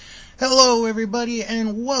Hello, everybody,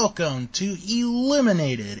 and welcome to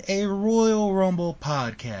Eliminated, a Royal Rumble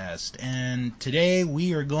podcast. And today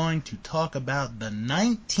we are going to talk about the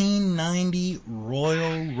 1990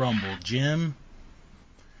 Royal Rumble, Jim.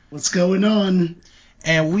 What's going on?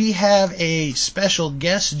 And we have a special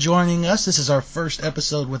guest joining us. This is our first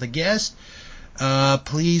episode with a guest.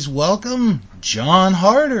 Please welcome John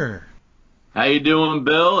Harder. How you doing,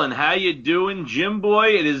 Bill? And how you doing, Jim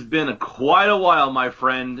Boy? It has been quite a while, my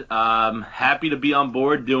friend. Happy to be on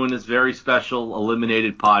board doing this very special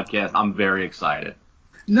Eliminated podcast. I'm very excited.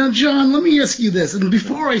 Now, John, let me ask you this. And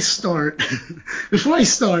before I start,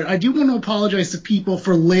 I do want to apologize to people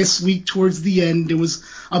for last week towards the end. There was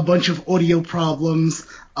a bunch of audio problems.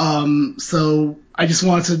 So I just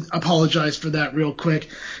wanted to apologize for that real quick.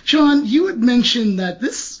 John, you had mentioned that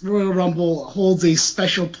this Royal Rumble holds a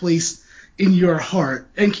special place in your heart.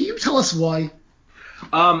 And can you tell us why?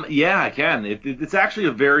 Yeah, I can. It's actually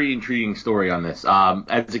a very intriguing story on this.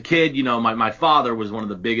 As a kid, you know, my father was one of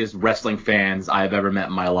the biggest wrestling fans I have ever met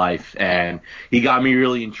in my life, and he got me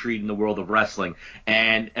really intrigued in the world of wrestling.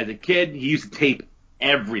 And as a kid, he used to tape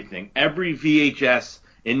everything, every VHS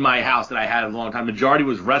in my house that I had a long time. Majority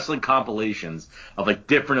was wrestling compilations of like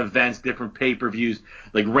different events, different pay-per-views,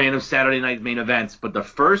 like random Saturday night main events. But the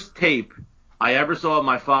first tape I ever saw of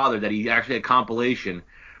my father that he actually had compilation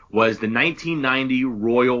was the 1990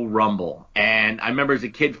 Royal Rumble. And I remember as a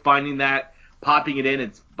kid finding that, popping it in,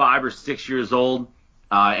 it's 5 or 6 years old,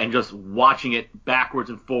 and just watching it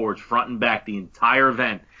backwards and forwards, front and back, the entire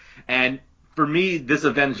event. And for me, this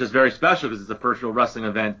event is just very special because it's the first real wrestling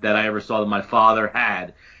event that I ever saw that my father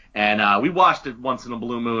had. And we watched it once in a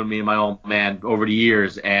blue moon, me and my old man, over the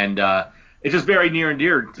years. And it's just very near and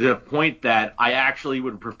dear to the point that I actually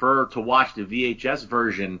would prefer to watch the VHS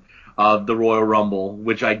version of the Royal Rumble,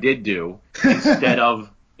 which I did do, instead of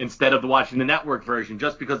watching the network version,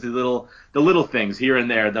 just because of the little things here and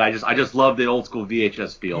there that I just love the old school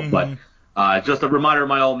VHS feel. Mm-hmm. But just a reminder of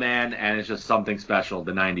my old man, and it's just something special,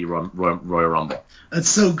 the 90 Royal Rumble. That's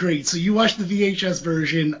so great. So you watched the VHS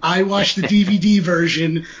version, I watched the DVD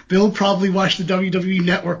version, Bill probably watched the WWE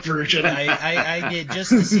Network version. I did,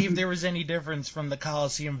 just to see if there was any difference from the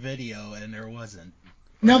Coliseum video, and there wasn't.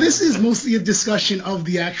 Now, this is mostly a discussion of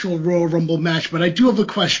the actual Royal Rumble match, but I do have a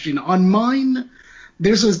question. On mine,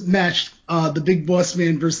 there's a match, the Big Boss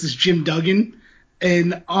Man versus Jim Duggan,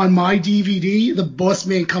 and on my DVD, the Boss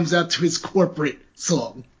Man comes out to his corporate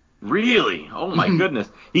song. Really? Oh my goodness!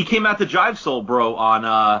 He came out to Jive Soul Bro on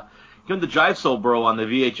the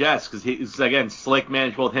VHS because he's again Slick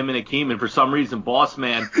managed both him and Akeem, and for some reason Boss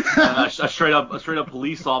Man, a straight up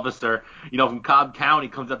police officer, you know, from Cobb County,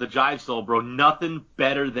 comes out to Jive Soul Bro. Nothing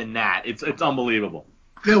better than that. It's unbelievable.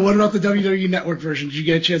 Yeah. What about the WWE Network version? Did you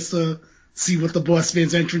get a chance to see what the Boss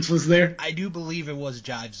Man's entrance was there? I do believe it was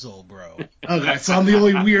Jive Soul Bro. Okay, so I'm the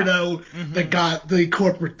only weirdo that got the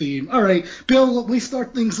corporate theme. All right, Bill, let me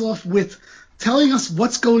start things off with telling us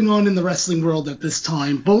what's going on in the wrestling world at this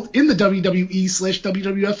time, both in the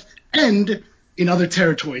WWE/WWF and in other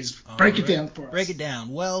territories. Break it down for us. Break it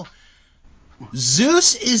down. Well,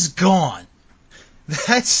 Zeus is gone.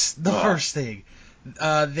 That's the first thing.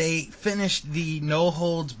 They finished the No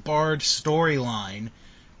Holds Barred storyline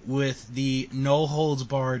with the No Holds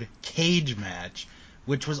Barred cage match,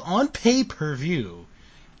 which was on pay-per-view,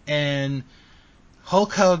 and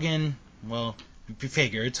Hulk Hogan, well, you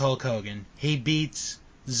figure it's Hulk Hogan, he beats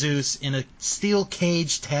Zeus in a steel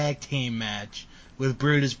cage tag team match with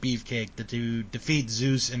Brutus Beefcake to defeat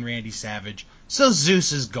Zeus and Randy Savage. So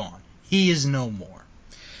Zeus is gone. He is no more.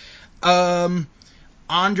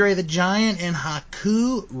 Andre the Giant and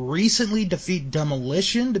Haku recently defeat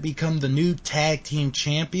Demolition to become the new tag team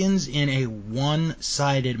champions in a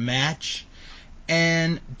one-sided match.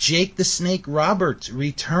 And Jake the Snake Roberts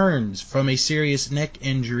returns from a serious neck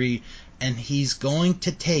injury, and he's going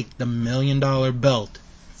to take the $1 million belt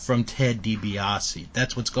from Ted DiBiase.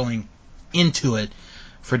 That's what's going into it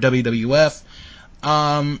for WWF.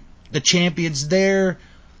 The champions there,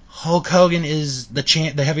 Hulk Hogan is the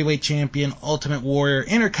heavyweight champion, Ultimate Warrior,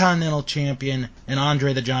 Intercontinental champion, and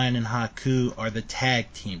Andre the Giant and Haku are the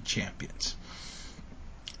tag team champions.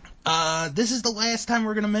 This is the last time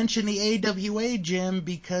we're going to mention the AWA, Jim,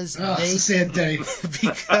 because it's a sad day.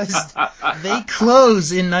 because they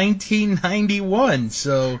close in 1991.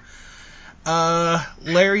 So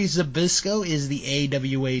Larry Zbyszko is the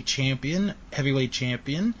AWA champion, heavyweight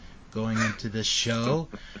champion, going into this show.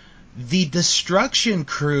 The Destruction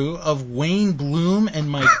Crew of Wayne Bloom and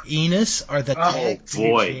Mike Enos are the tag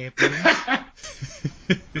team champions.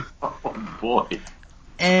 Oh, boy.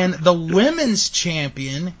 And the women's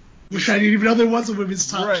champion Which I didn't even know there was a women's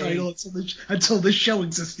top Right. title until this show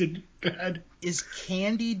existed. God. Is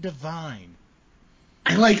Candy Divine.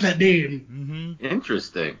 I like that name. Mm-hmm.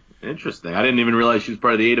 Interesting. I didn't even realize she was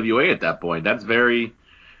part of the AWA at that point. That's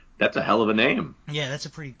a hell of a name. Yeah, that's a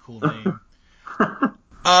pretty cool name.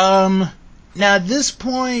 Now at this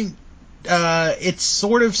point, it's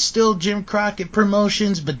sort of still Jim Crockett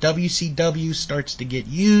Promotions, but WCW starts to get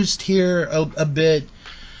used here a bit.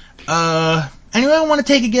 Anyone want to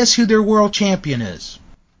take a guess who their world champion is?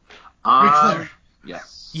 Ric Flair.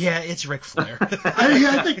 Yes. Yeah, it's Ric Flair.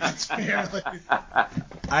 I think that's fair.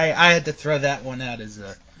 I had to throw that one out as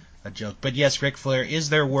a joke. But yes, Ric Flair is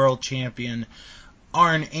their world champion.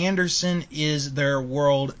 Arn Anderson is their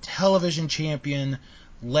world television champion.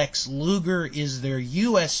 Lex Luger is their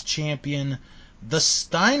U.S. champion. The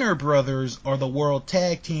Steiner brothers are the world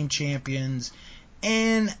tag team champions.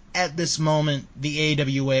 And at this moment, the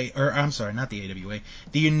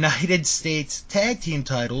United States tag team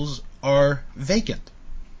titles are vacant.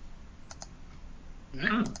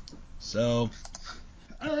 So.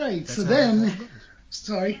 All right, so then,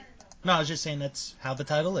 sorry. No, I was just saying that's how the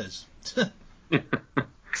title is.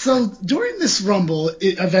 So during this Rumble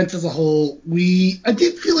event as a whole, I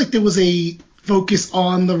did feel like there was a focus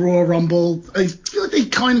on the Royal Rumble. I feel like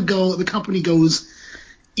the company goes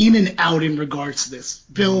in and out in regards to this.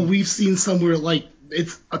 Bill, we've seen somewhere like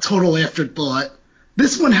it's a total afterthought.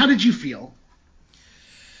 This one, how did you feel?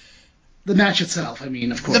 The match itself, I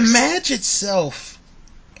mean, of course. The match itself,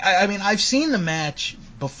 I mean, I've seen the match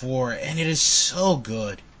before, and it is so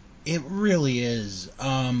good. It really is.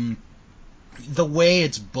 The way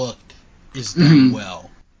it's booked is done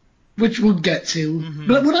well. Which we'll get to.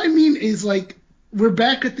 But what I mean is, like, we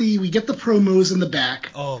get the promos in the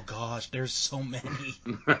back. Oh, gosh, there's so many.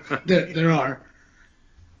 There are.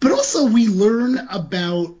 But also, we learn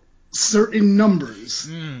about certain numbers.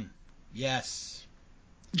 Yes.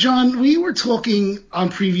 John, we were talking on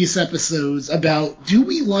previous episodes about, do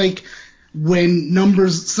we like when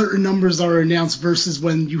certain numbers are announced versus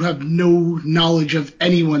when you have no knowledge of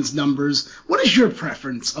anyone's numbers? What is your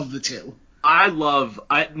preference of the two?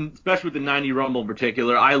 Especially with the 90 Rumble in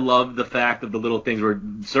particular, I love the fact of the little things where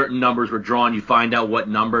certain numbers were drawn. You find out what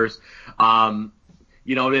numbers. And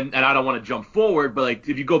I don't want to jump forward, but like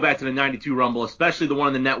if you go back to the 92 Rumble, especially the one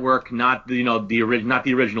on the network, not the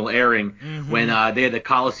original airing, when they had the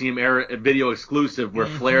Coliseum video exclusive where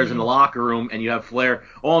Flair's in the locker room and you have Flair,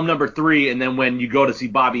 I'm number 3, and then when you go to see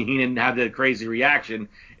Bobby Heenan have that crazy reaction,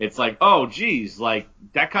 it's like, oh geez, like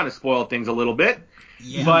that kind of spoiled things a little bit.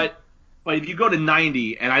 Yeah. But if you go to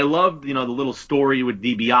 90, and I love the little story with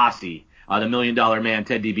DiBiase, the $1 Million Man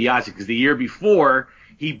Ted DiBiase, because the year before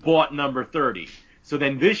he bought number 30. So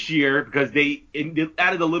then this year, because they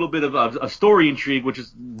added a little bit of a story intrigue, which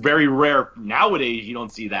is very rare nowadays, you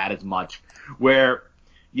don't see that as much, where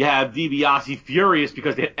you have DiBiase furious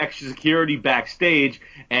because they had extra security backstage,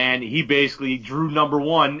 and he basically drew number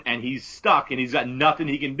 1, and he's stuck, and he's got nothing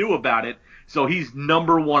he can do about it. So he's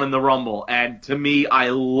number 1 in the Rumble. And to me, I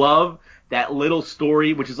love that little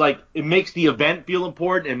story, which is like, it makes the event feel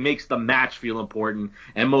important and makes the match feel important.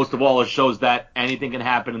 And most of all, it shows that anything can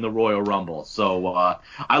happen in the Royal Rumble. So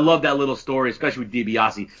I love that little story, especially with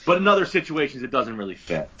DiBiase. But in other situations, it doesn't really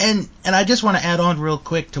fit. And I just want to add on real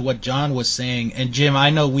quick to what John was saying. And Jim, I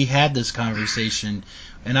know we had this conversation,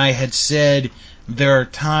 and I had said there are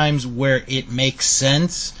times where it makes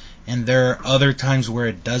sense, and there are other times where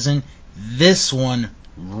it doesn't. This one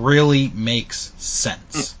really makes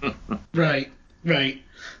sense. Right.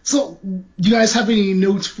 So, do you guys have any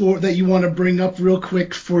notes that you want to bring up real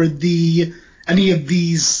quick for any of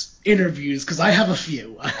these interviews? Because I have a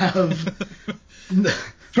few. I have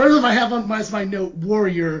first of all, I have on my note,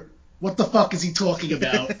 Warrior. What the fuck is he talking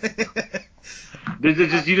about? You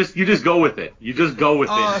just go with it. You just go with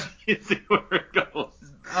it. You see where it goes.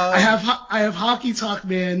 I have Hockey Talk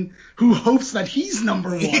Man who hopes that he's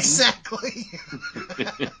number 1. Exactly.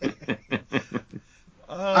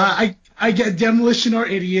 I get Demolition are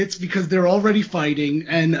idiots because they're already fighting.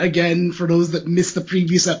 And again, for those that missed the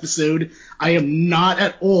previous episode, I am not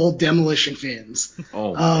at all Demolition fans.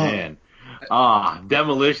 Oh man.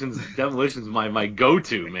 Demolition's my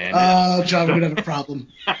go-to, man. John, we're gonna have a problem.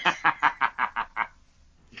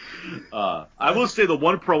 I will say the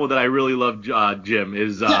one promo that I really love, Jim,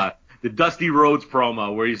 is the Dusty Rhodes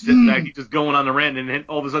promo where he's sitting back, he's just going on the rant, and then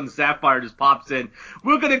all of a sudden Sapphire just pops in.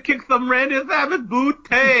 We're gonna kick some Randy Savage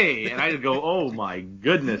booty, and I just go, oh my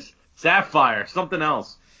goodness, Sapphire, something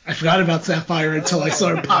else. I forgot about Sapphire until I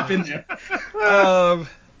saw her pop in there.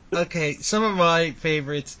 Okay, some of my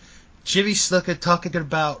favorites. Jimmy Snuka talking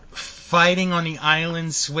about fighting on the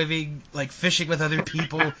island, swimming, like fishing with other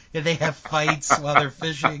people, and they have fights while they're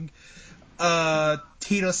fishing.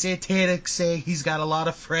 Tito Santana saying he's got a lot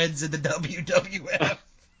of friends in the WWF.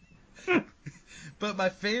 But my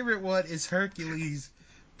favorite one is Hercules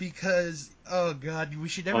because, oh God, we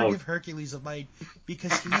should never give Hercules a mic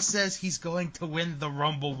because he says he's going to win the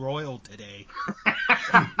Rumble Royal today.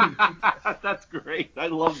 That's great. I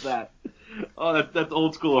love that. Oh, that's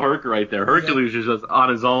old school Herc right there. Hercules is just on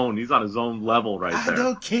his own. He's on his own level right there. I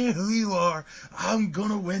don't care who you are. I'm going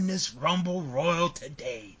to win this Rumble Royal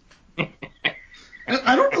today.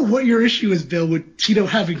 I don't know what your issue is, Bill, with Tito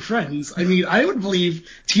having friends. I mean, I would believe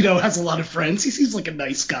Tito has a lot of friends. He seems like a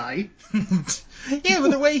nice guy. Yeah,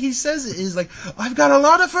 but the way he says it is like, I've got a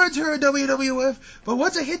lot of friends here at WWF, but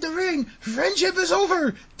once I hit the ring, friendship is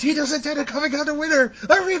over. Tito Santana coming out the winner.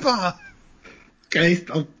 Arriba! Okay,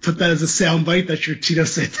 I'll put that as a soundbite. That's your Tito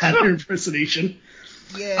Santana impersonation.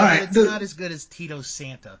 Yeah, all right, it's not as good as Tito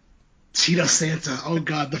Santa. Tito Santa. Oh,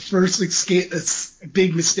 God, the first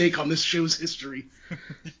big mistake on this show's history.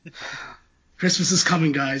 Christmas is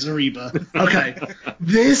coming, guys. Arriba. Okay.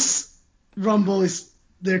 This Rumble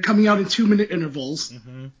they're coming out in 2-minute intervals,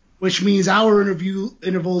 which means our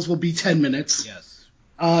intervals will be 10 minutes. Yes.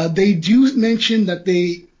 They do mention that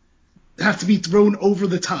they have to be thrown over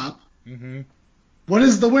the top. Mm-hmm. What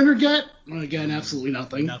does the winner get? Well, again, absolutely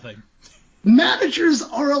nothing. Nothing. Managers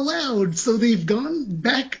are allowed, so they've gone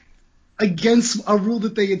back against a rule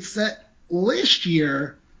that they had set last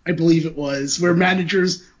year, I believe it was, where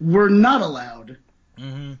managers were not allowed.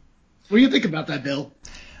 Mm-hmm. What do you think about that, Bill?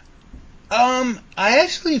 I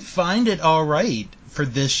actually find it all right for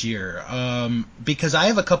this year, because I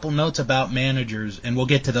have a couple notes about managers, and we'll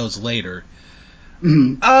get to those later.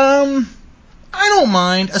 Mm-hmm. I don't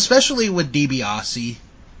mind, especially with DiBiase.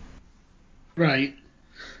 Right.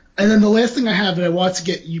 And then the last thing I have, and I want to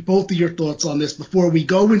get you both of your thoughts on this before we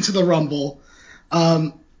go into the Rumble.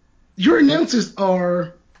 Your announcers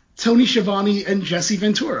are Tony Schiavone and Jesse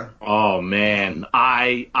Ventura. Oh man,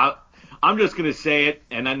 I'm just gonna say it,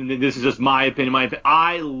 and this is just my opinion.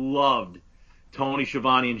 I loved Tony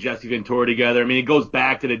Schiavone and Jesse Ventura together. I mean, it goes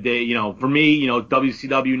back to the day, for me,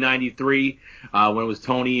 WCW 93, when it was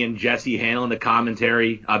Tony and Jesse handling the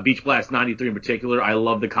commentary, Beach Blast 93 in particular. I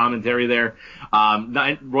love the commentary there.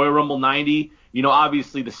 Royal Rumble 90,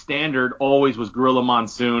 obviously the standard always was Gorilla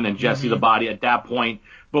Monsoon and Jesse the Body at that point.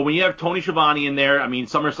 But when you have Tony Schiavone in there, I mean,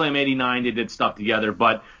 SummerSlam 89, they did stuff together.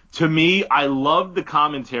 But to me, I loved the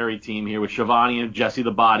commentary team here with Schiavone and Jesse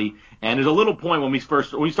the Body. And there's a little point when we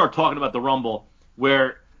start talking about the Rumble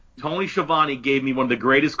where Tony Schiavone gave me one of the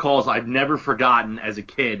greatest calls I've never forgotten as a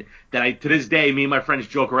kid. That to this day, me and my friends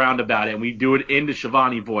joke around about it, and we do it in the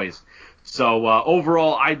Schiavone voice. So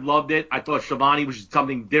overall, I loved it. I thought Schiavone was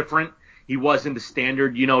something different. He wasn't the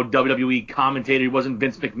standard, WWE commentator. He wasn't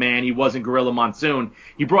Vince McMahon. He wasn't Gorilla Monsoon.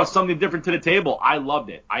 He brought something different to the table. I loved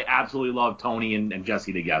it. I absolutely loved Tony and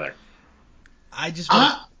Jesse together. I just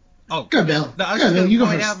want Good, Bill. No, I was going to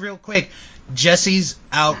point out real quick, Jesse's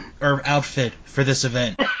outfit for this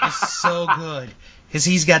event is so good. Because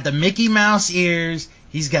he's got the Mickey Mouse ears,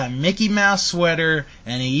 he's got Mickey Mouse sweater,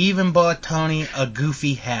 and he even bought Tony a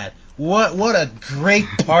Goofy hat. What a great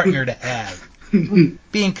partner to have.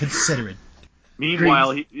 Being considerate.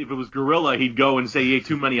 Meanwhile, if it was Gorilla, he'd go and say he ate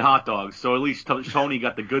too many hot dogs. So at least Tony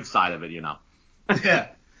got the good side of it, Yeah.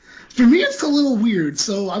 For me, it's a little weird.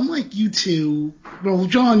 So I'm like you two. Well,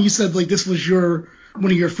 John, you said like this was one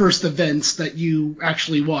of your first events that you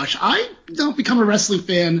actually watched. I don't become a wrestling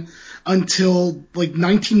fan until like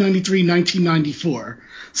 1993, 1994.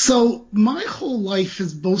 So my whole life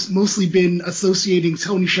has mostly been associating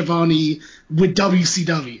Tony Schiavone with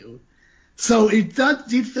WCW. So it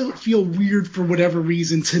did feel weird for whatever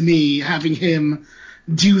reason to me having him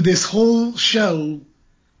do this whole show,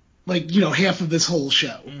 like, half of this whole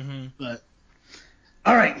show. Mm-hmm. But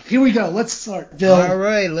all right, here we go. Let's start, Bill. All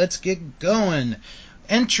right, let's get going.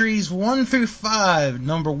 Entries 1 through 5.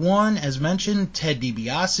 Number 1, as mentioned, Ted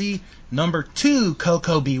DiBiase. Number 2,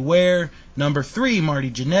 Coco Beware. Number 3, Marty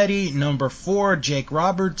Jannetty. Number 4, Jake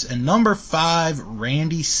Roberts. And number 5,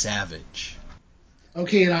 Randy Savage.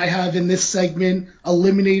 Okay, and I have in this segment,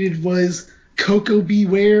 eliminated was Coco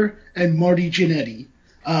Beware and Marty Jannetty.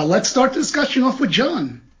 Let's start the discussion off with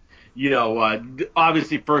John.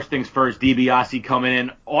 Obviously, first things first, DiBiase coming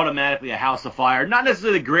in, automatically a house of fire. Not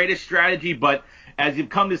necessarily the greatest strategy, but as you've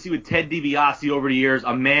come to see with Ted DiBiase over the years,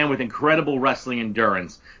 a man with incredible wrestling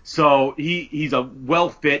endurance. So he's a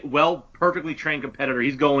well-fit, perfectly trained competitor.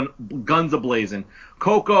 He's going guns a-blazing.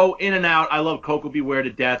 Coco, in and out. I love Coco Beware to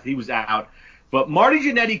death. He was out. But Marty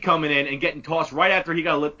Jannetty coming in and getting tossed right after he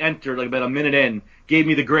got entered, like about a minute in, gave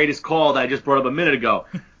me the greatest call that I just brought up a minute ago.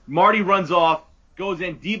 Marty runs off, goes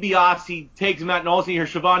in, DiBiase takes him out, and all of a sudden you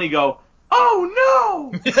hear Shivani go, "Oh,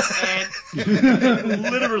 no!" And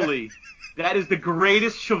literally, that is the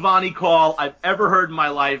greatest Shivani call I've ever heard in my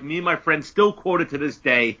life. Me and my friends still quote it to this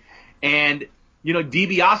day. And,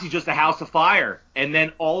 DiBiase's just a house of fire. And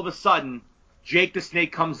then all of a sudden, Jake the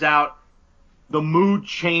Snake comes out, the mood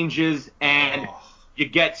changes, and you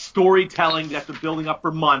get storytelling that's been building up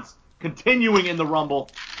for months, continuing in the Rumble.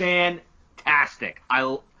 Fantastic.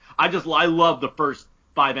 I love the first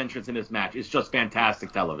 5 entrants in this match. It's just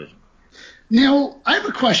fantastic television. Now, I have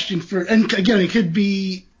a question and again,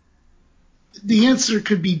 the answer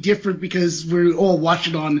could be different because we're all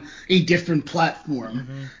watching on a different platform.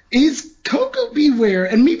 Mm-hmm. Is Koko B. Ware,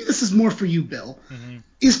 and maybe this is more for you, Bill,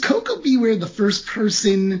 is Koko B. Ware the first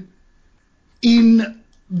person in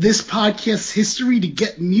this podcast's history to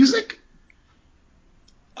get music?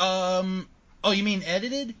 You mean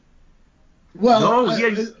edited? Well, no,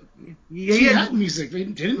 he had music,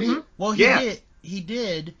 didn't he? Mm-hmm. Well, he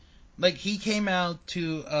did. Like, he came out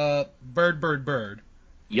to Bird, Bird, Bird.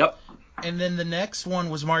 Yep. And then the next one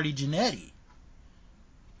was Marty Jannetty.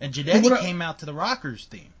 And Jannetty came out to the Rockers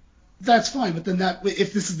theme. That's fine, but then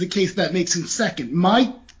if this is the case, that makes him second.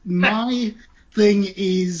 My thing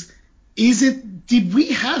is did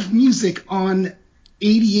we have music on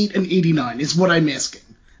 88 and 89 is what I'm asking.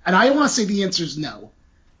 And I want to say the answer is no.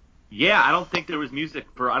 Yeah, I don't think there was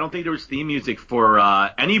theme music for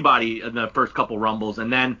anybody in the first couple Rumbles,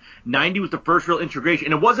 and then 90 was the first real integration,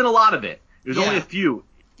 and it wasn't a lot of it. It was only a few.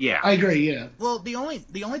 Yeah. I agree, yeah. Well, the only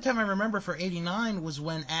time I remember for 89 was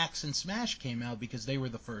when Axe and Smash came out because they were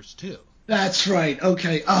the first two. That's right.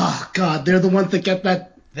 Okay. Oh God, they're the ones that get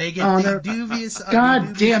that. They get honor. the dubious.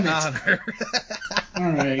 God damn it! Honor.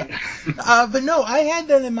 All right. But no, I had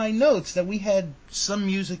that in my notes that we had some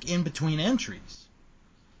music in between entries,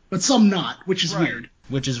 but some not, which is weird.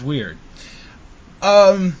 Which is weird.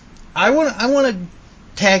 I want to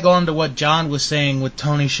tag on to what John was saying with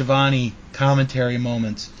Tony Schiavone commentary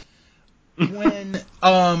moments. When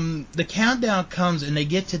the countdown comes and they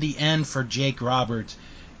get to the end for Jake Roberts,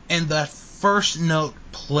 and the first note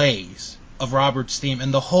plays of Roberts' theme,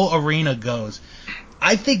 and the whole arena goes,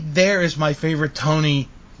 I think there is my favorite Tony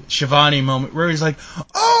Schiavone moment, where he's like,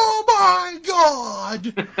 "Oh my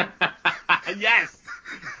God!" Yes.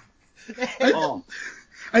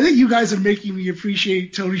 I think you guys are making me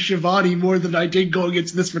appreciate Tony Schiavone more than I did going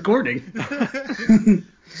into this recording.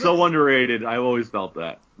 So underrated. I've always felt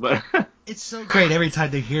that. But it's so great every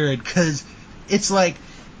time they hear it, because it's like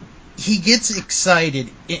he gets excited,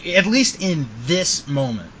 at least in this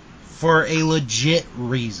moment, for a legit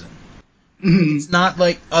reason. Mm-hmm. It's not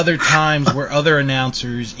like other times where other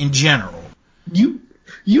announcers, in general. You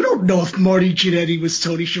don't know if Marty Jannetty was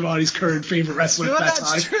Tony Schiavone's current favorite wrestler at that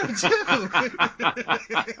time.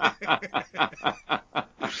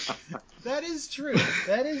 True, too.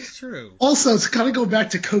 That is true. Also, to kind of go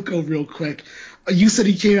back to Koko real quick, you said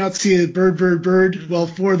he came out to Bird, Bird, Bird. Mm-hmm. Well,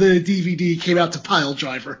 for the DVD, he came out to Pile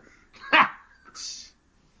Driver.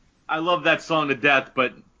 I love that song to death,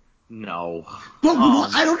 but no. But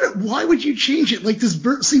I don't know. Why would you change it? Like this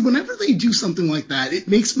Bird. See, whenever they do something like that, it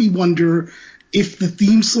makes me wonder if the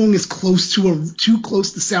theme song is too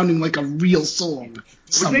close to sounding like a real song.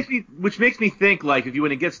 Which makes me think, like,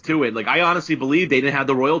 when it gets to it, like, I honestly believe they didn't have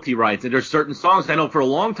the royalty rights. And there's certain songs I know for a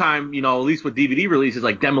long time, at least with DVD releases,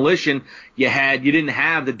 like Demolition, you didn't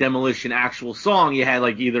have the Demolition actual song. You had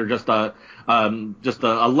like either just a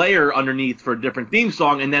layer underneath for a different theme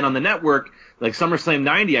song, and then on the network, like SummerSlam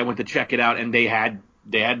 90, I went to check it out, and they had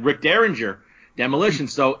Rick Derringer, Demolition.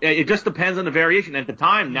 So it just depends on the variation. At the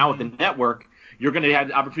time, now with the network, you're going to have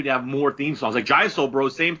the opportunity to have more theme songs. Like Jive Soul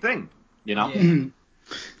Bros, same thing, Yeah. Mm-hmm.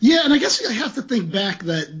 Yeah, and I guess I have to think back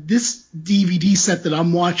that this DVD set that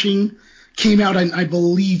I'm watching came out in, I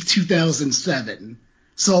believe, 2007.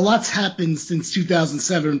 So a lot's happened since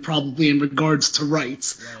 2007, probably in regards to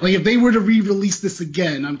rights. Right. Like if they were to re-release this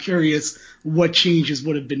again, I'm curious what changes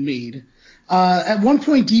would have been made. At one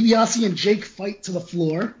point, DiBiase and Jake fight to the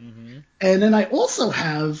floor. Mm-hmm. And then I also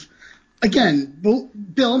have, again, Bill,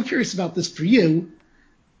 I'm curious about this for you.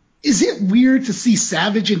 Is it weird to see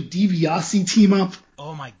Savage and DiBiase team up?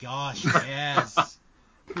 Oh my gosh, yes.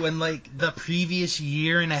 When like the previous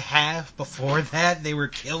year and a half before that, they were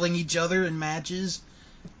killing each other in matches.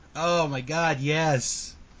 Oh my god,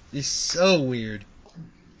 yes. It's so weird.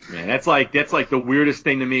 Man, that's like the weirdest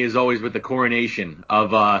thing to me is always with the coronation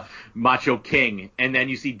of Macho King, and then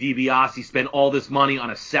you see DiBiase spend all this money on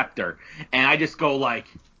a scepter, and I just go like,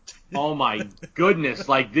 oh my goodness,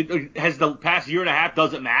 like has the past year and a half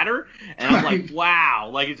doesn't matter? And I'm like, wow,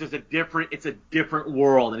 like it's just a different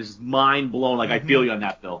world, and it's just mind blown. Like I feel you on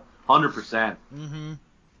that, Bill, 100%.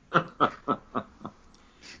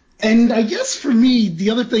 And I guess for me,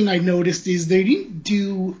 the other thing I noticed is they didn't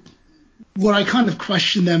do what I kind of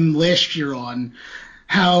questioned them last year on,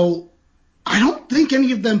 how I don't think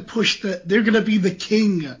any of them pushed that they're going to be the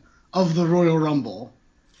king of the Royal Rumble.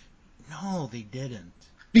 No, they didn't.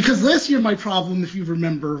 Because last year my problem, if you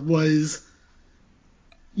remember, was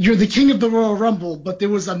you're the king of the Royal Rumble, but there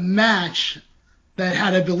was a match that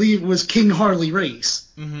had, I believe, it was King Harley Race.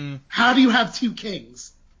 Mm-hmm. How do you have two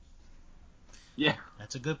kings? Yeah.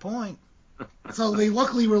 That's a good point. So they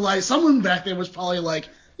luckily were like, someone back there was probably like,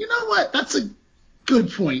 you know what, that's a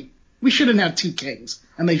good point. We shouldn't have two kings.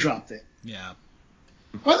 And they dropped it. Yeah.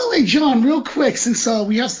 By the way, John, real quick, since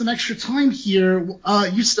we have some extra time here,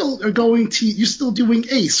 you still you're still doing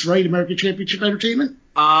ACE, right? American Championship Entertainment?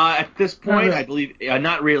 At this point, Right. I believe,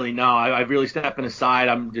 not really, no. I've really stepping aside.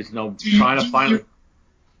 I'm just, trying to find...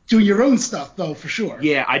 Doing your own stuff, though, for sure.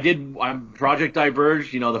 Yeah, I did. Project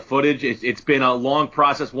Diverge, the footage, it's been a long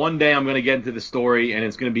process. One day I'm going to get into the story, and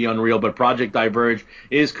it's going to be unreal, but Project Diverge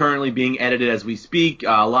is currently being edited as we speak.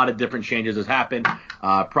 A lot of different changes has happened.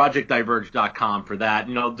 ProjectDiverge.com for that.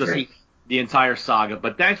 Great. The entire saga.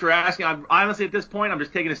 But thanks for asking. Honestly, at this point, I'm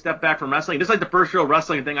just taking a step back from wrestling. This is like the first real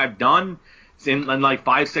wrestling thing I've done in like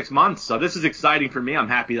 5-6 months. So this is exciting for me. I'm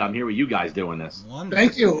happy that I'm here with you guys doing this. Wonderful.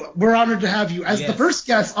 Thank you. We're honored to have you as the first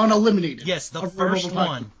guest on Eliminated. Yes, the first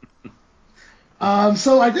one.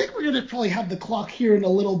 So I think we're going to probably have the clock here in a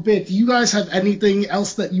little bit. Do you guys have anything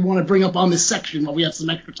else that you want to bring up on this section while we have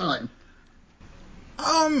some extra time?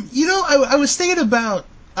 I was thinking about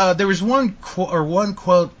there was one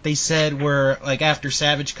quote they said where, like, after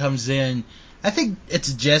Savage comes in, I think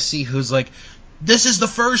it's Jesse who's like, "This is the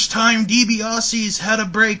first time DiBiase's had a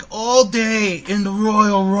break all day in the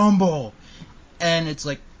Royal Rumble," and it's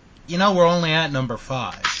like, we're only at number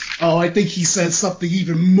 5. Oh, I think he says something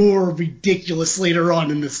even more ridiculous later on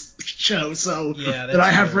in this show, that I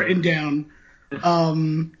have written down.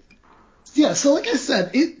 So like I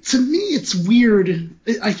said, to me it's weird.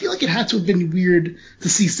 I feel like it had to have been weird to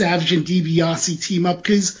see Savage and DiBiase team up,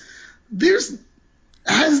 because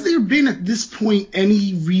has there been at this point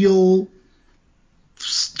any real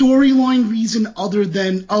storyline reason other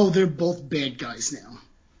than, they're both bad guys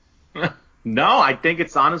now? No, I think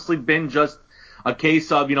it's honestly been just a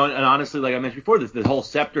case of, and honestly, like I mentioned before, this whole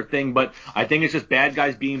scepter thing, but I think it's just bad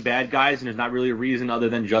guys being bad guys, and there's not really a reason other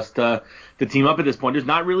than just to team up at this point. There's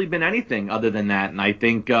not really been anything other than that, and I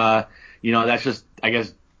think, that's just, I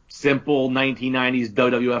guess, simple 1990s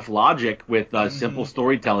WWF logic with simple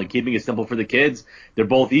storytelling, keeping it simple for the kids. They're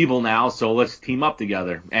both evil now, so let's team up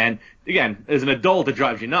together. And again, as an adult, it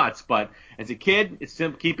drives you nuts, but as a kid,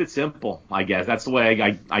 keep it simple, I guess. That's the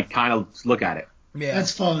way I kind of look at it. Yeah.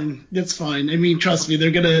 That's fine. That's fine. I mean, trust me,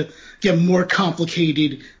 they're going to get more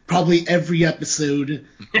complicated probably every episode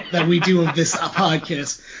that we do of this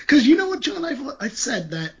podcast. Because you know what, John? I've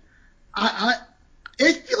said that I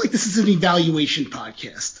feel like this is an evaluation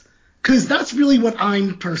podcast. Because that's really what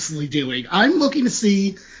I'm personally doing. I'm looking to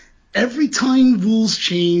see every time rules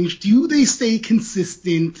change, do they stay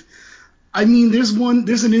consistent? I mean, there's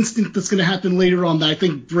an instant that's going to happen later on that I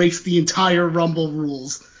think breaks the entire Rumble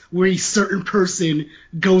rules, where a certain person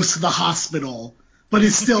goes to the hospital, but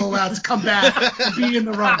is still allowed to come back and be in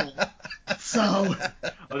the Rumble. So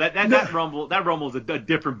that Rumble is a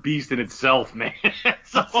different beast in itself, man.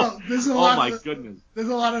 so there's a lot goodness. There's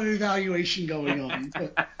a lot of evaluation going on.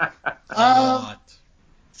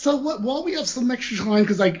 So while we have some extra time,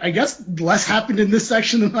 because I guess less happened in this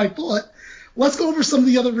section than I thought, let's go over some of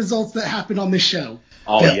the other results that happened on this show.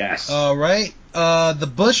 Oh, yes. All right.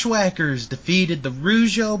 The Bushwhackers defeated the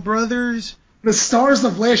Rougeau brothers. The stars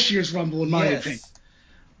of last year's Rumble, in my opinion.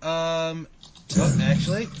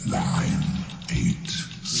 Actually. 9, 8,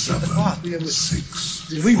 7, 6.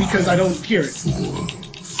 Did we? Because I don't hear it. 4, 3,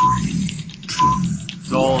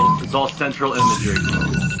 2. It's all central imagery.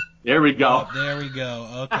 There we go. Oh, there we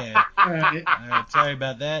go. Okay. All right. Sorry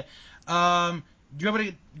about that. Do you want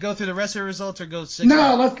me to go through the rest of the results or go 6?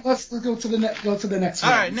 No, let's go to the next one.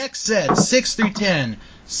 All right, next set, 6 through 10.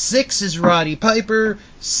 6 is Roddy Piper.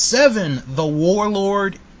 7, The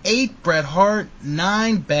Warlord. 8, Bret Hart.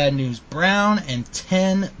 9, Bad News Brown. And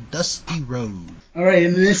 10, Dusty Rhodes. All right,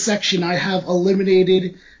 in this section, I have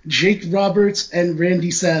eliminated Jake Roberts and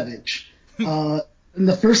Randy Savage. And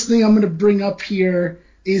the first thing I'm going to bring up here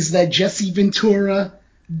is that Jesse Ventura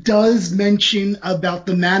does mention about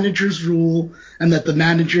the manager's rule and that the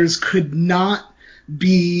managers could not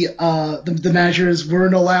be the managers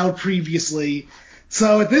weren't allowed previously.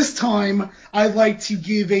 So at this time, I'd like to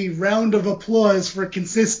give a round of applause for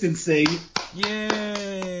consistency.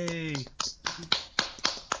 Yay!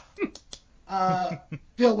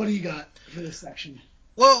 Phil, what do you got for this section?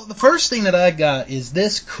 Well, the first thing that I got is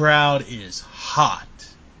this crowd is hot.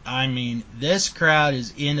 I mean, this crowd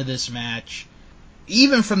is into this match.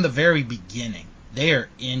 Even from the very beginning, they are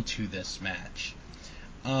into this match.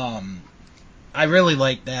 I really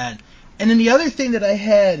like that. And then the other thing that I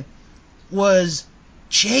had was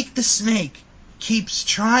Jake the Snake keeps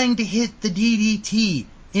trying to hit the DDT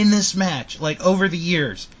in this match, like over the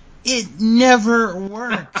years. It never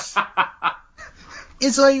works.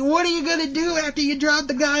 It's like, what are you going to do after you drop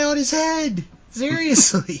the guy on his head?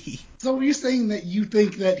 Seriously. So you're saying that you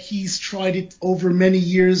think that he's tried it over many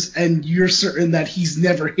years and you're certain that he's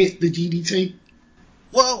never hit the DDT?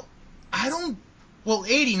 Well,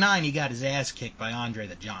 89 he got his ass kicked by Andre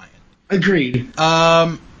the Giant. Agreed.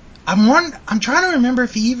 I'm trying to remember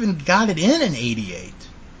if he even got it in 88.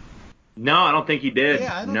 No, I don't think he did.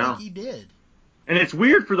 Yeah, I don't think he did. And it's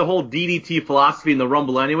weird for the whole DDT philosophy in the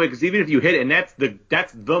Rumble anyway, because even if you hit it, and that's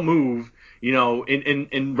the move,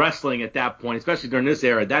 in wrestling at that point, especially during this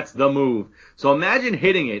era, that's the move. So imagine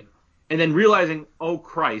hitting it and then realizing, oh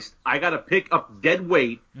Christ, I got to pick up dead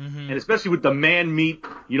weight, and especially with the man meat,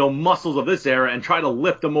 muscles of this era, and try to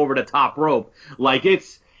lift them over the top rope. Like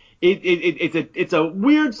it's a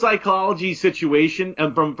weird psychology situation,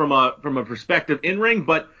 and from a perspective in ring,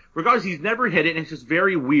 but regardless, he's never hit it, and it's just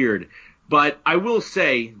very weird. But I will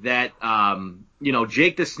say that,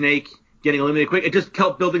 Jake the Snake getting eliminated quick, it just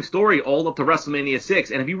kept building story all up to WrestleMania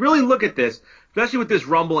 6. And if you really look at this, especially with this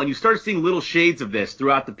Rumble, and you start seeing little shades of this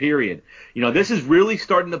throughout the period, this is really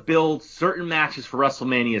starting to build certain matches for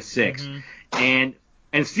WrestleMania 6. And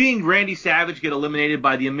seeing Randy Savage get eliminated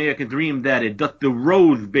by the American Dream, Dusty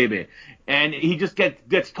Rhodes, baby. And he just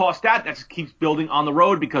gets tossed out. That just keeps building on the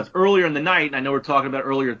road, because earlier in the night, and I know we're talking about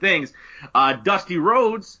earlier things, Dusty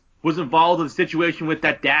Rhodes was involved in a situation with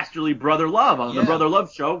that dastardly Brother Love on the Brother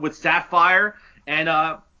Love show with Sapphire and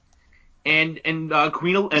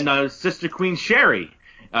Sister Queen Sherry,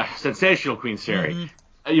 sensational Queen Sherry.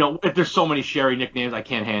 If there's so many Sherry nicknames, I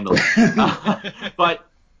can't handle it. But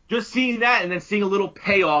just seeing that, and then seeing a little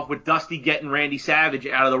payoff with Dusty getting Randy Savage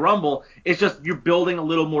out of the Rumble, it's just you're building a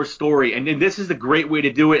little more story, and this is a great way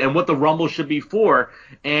to do it, and what the Rumble should be for.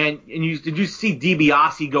 And did you see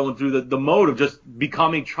DiBiase going through the mode of just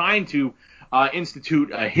trying to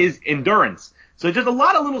institute his endurance? So just a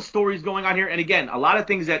lot of little stories going on here, and again, a lot of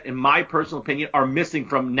things that, in my personal opinion, are missing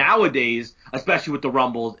from nowadays, especially with the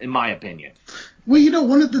Rumbles, in my opinion. Well,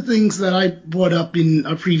 one of the things that I brought up in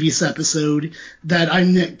a previous episode that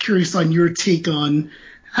I'm curious on your take on,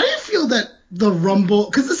 how do you feel that the Rumble,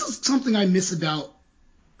 because this is something I miss about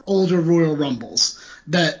older Royal Rumbles,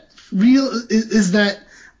 is that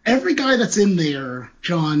every guy that's in there,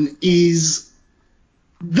 John, is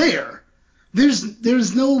there.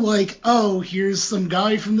 There's no like, oh, here's some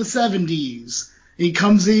guy from the 70s. He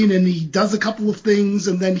comes in and he does a couple of things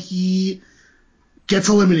and then he gets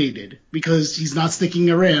eliminated because he's not sticking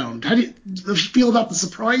around. How do you feel about the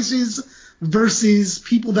surprises versus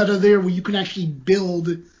people that are there where you can actually build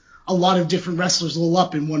a lot of different wrestlers all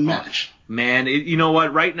up in one match? Man, you know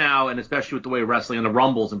what? Right now, and especially with the way wrestling and the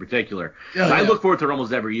Rumbles in particular, I look forward to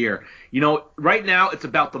Rumbles every year. Right now it's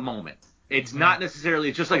about the moment. It's not necessarily,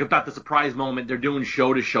 it's just like about the surprise moment. They're doing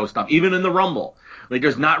show-to-show stuff. Even in the Rumble, like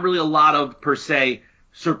there's not really a lot of, per se,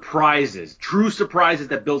 true surprises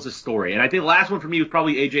that builds a story. And I think the last one for me was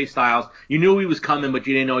probably AJ Styles. You knew he was coming, but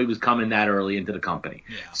you didn't know he was coming that early into the company.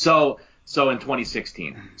 Yeah. So in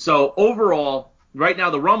 2016. So overall, right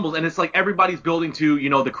now the Rumbles, and it's like everybody's building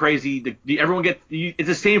to, the crazy, everyone gets, it's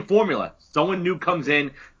the same formula. Someone new comes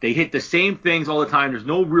in, they hit the same things all the time. There's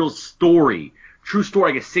no real story. True story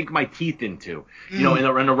I can sink my teeth into, in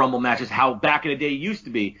the Rumble matches, how back in the day it used to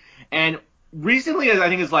be. And recently, I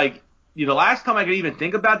think it's like, the last time I could even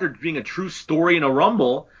think about there being a true story in a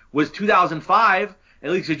Rumble was 2005. At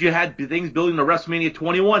least because you had things building to WrestleMania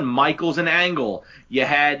 21, Michaels and Angle. You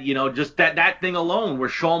had, just that thing alone where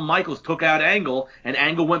Shawn Michaels took out Angle and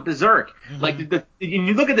Angle went berserk. Like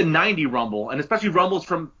you look at the 90 Rumble, and especially Rumbles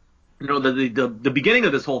from the beginning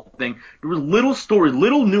of this whole thing, there were little stories,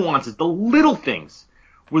 little nuances, the little things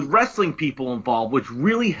with wrestling people involved, which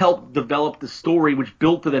really helped develop the story, which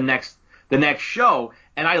built to the next show.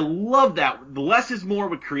 And I love that. The less is more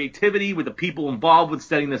with creativity, with the people involved with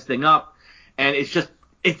setting this thing up. And it's just,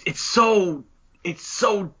 it's so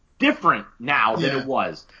different now than it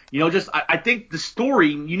was. I think the story,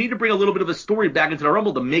 you need to bring a little bit of a story back into the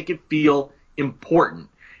Rumble to make it feel important.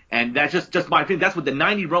 And that's just my opinion. That's what the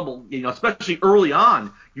 90 Rumble, especially early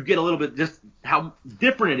on, you get a little bit just how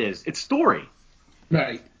different it is. It's story.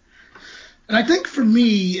 Right. And I think for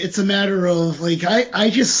me, it's a matter of, like, I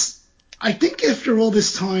think after all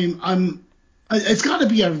this time, it's got to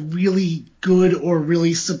be a really good or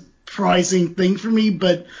really surprising thing for me,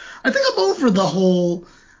 but I think I'm over the whole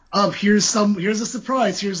of here's a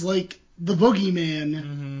surprise, here's like the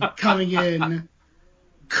boogeyman coming in,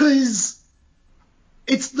 because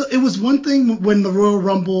it was one thing when the Royal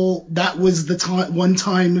Rumble, that was the one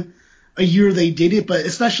time a year they did it, but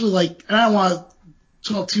especially like, and I don't want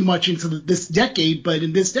to talk too much into this decade, but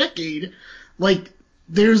in this decade, like,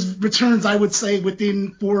 there's returns, I would say,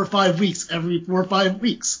 within 4 or 5 weeks, every 4 or 5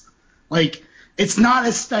 weeks. Like, it's not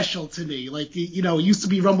as special to me. Like, it used to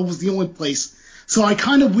be Rumble was the only place. So I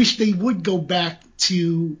kind of wish they would go back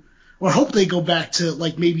to, or hope they go back to,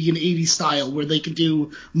 like, maybe an 80s style where they can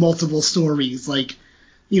do multiple stories, like,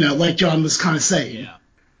 like John was kind of saying.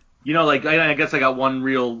 Yeah. I guess I got one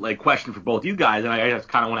real, like, question for both you guys, and I just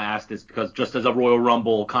kind of want to ask this because just as a Royal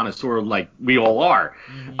Rumble connoisseur, like we all are.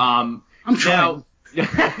 I'm trying.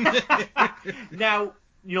 Now,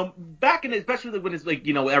 back in, especially when it's like,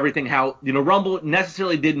 everything, how, Rumble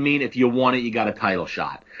necessarily didn't mean if you won it, you got a title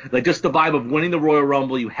shot. Like, just the vibe of winning the Royal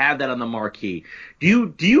Rumble, you have that on the marquee.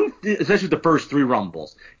 Do you, especially with the first 3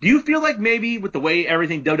 Rumbles, do you feel like maybe with the way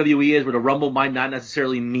everything WWE is, where the Rumble might not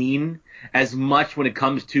necessarily mean as much when it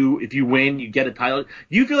comes to if you win, you get a title? Do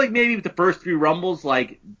you feel like maybe with the first 3 Rumbles,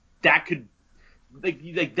 like, that could,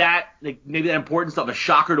 like that, like maybe that importance of a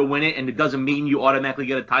shocker to win it, and it doesn't mean you automatically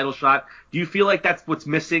get a title shot? Do you feel like that's what's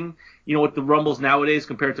missing, with the Rumbles nowadays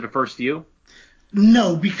compared to the first few?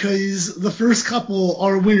 No, because the first couple,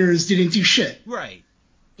 our winners didn't do shit. Right.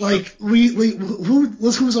 Like,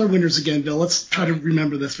 who's our winners again, Bill? Let's try to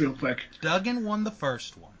remember this real quick. Duggan won the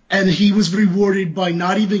first one. And he was rewarded by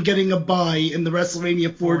not even getting a bye in the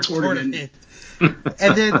WrestleMania 4 tournament.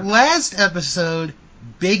 And then last episode,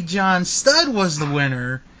 Big John Studd was the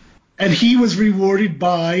winner. And he was rewarded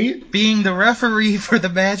by being the referee for the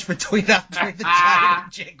match between Andre the Giant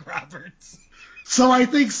and Jake Roberts. So I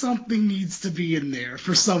think something needs to be in there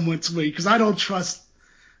for someone to win, because I don't trust,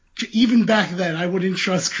 even back then, I wouldn't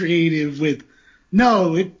trust creative with,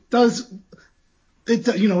 no, it does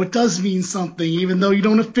mean something, even though you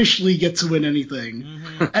don't officially get to win anything.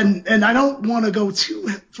 Mm-hmm. And I don't want to go too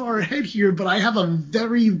far ahead here, but I have a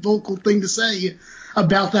very vocal thing to say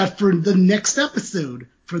about that for the next episode,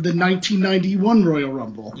 for the 1991 Royal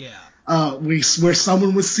Rumble. Yeah. Where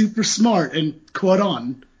someone was super smart and caught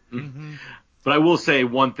on. Mm-hmm. But I will say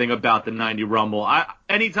one thing about the 90 Rumble.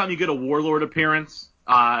 Anytime you get a Warlord appearance,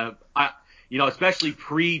 especially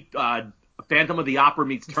pre Phantom of the Opera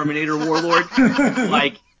meets Terminator Warlord,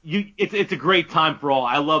 it's a great time for all.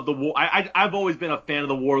 I love I've always been a fan of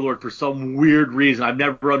the Warlord for some weird reason. I've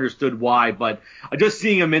never understood why, but just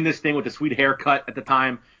seeing him in this thing with the sweet haircut at the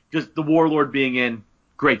time, just the Warlord being in,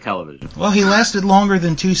 great television. Well, he lasted longer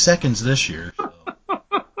than 2 seconds this year. So.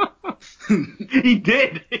 He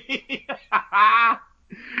did.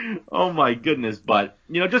 Oh my goodness! But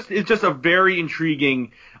it's just a very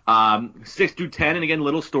intriguing 6 through 10, and again,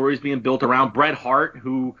 little stories being built around Bret Hart,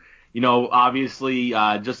 who obviously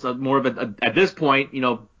just more of at this point,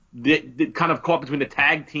 kind of caught between the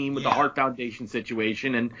tag team with the Hart Foundation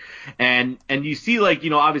situation, and you see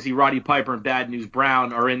obviously Roddy Piper and Bad News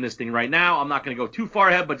Brown are in this thing right now. I'm not going to go too far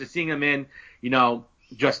ahead, but just seeing them in,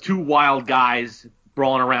 just 2 wild guys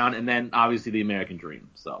brawling around, and then obviously the American Dream.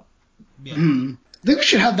 So, yeah. I think we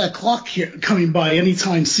should have that clock here coming by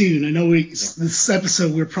anytime soon. I know this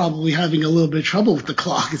episode we're probably having a little bit of trouble with the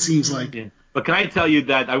clock, it seems like. Yeah. But can I tell you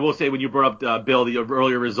that I will say when you brought up Bill the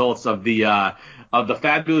earlier results of the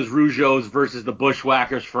Fabulous Rougeaus versus the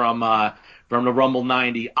Bushwhackers from the Rumble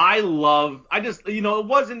 90, it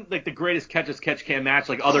wasn't like the greatest catch-as-catch-can match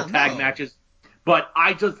like other tag matches, but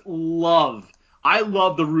I love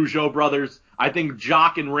the Rougeau brothers. I think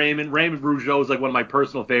Jock and Raymond Rougeau is like one of my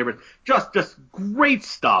personal favorites. Just great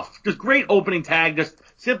stuff. Just great opening tag. Just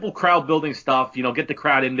simple crowd building stuff. Get the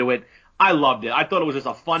crowd into it. I loved it. I thought it was just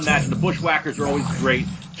a fun match. The Bushwhackers are always great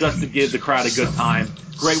just to give the crowd a good time.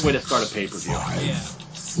 Great way to start a pay-per-view. Yeah.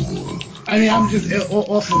 I mean, I'm just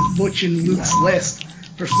off of Butch and Luke's last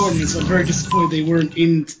performance. I'm very disappointed they weren't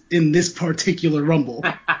in this particular Rumble.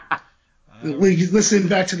 We listen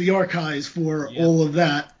back to the archives for all of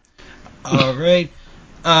that. All right.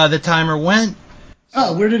 The timer went.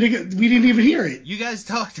 Oh, where did it go? We didn't even hear it. You guys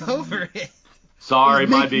talked over it. Sorry,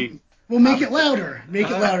 my B. We'll make it louder. Make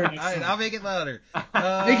it louder next All right, time. I'll make it louder.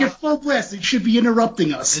 Make it full blast. It should be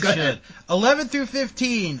interrupting us. It Go should. ahead. 11 through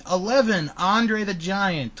 15. 11, Andre the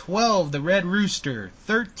Giant. 12, the Red Rooster.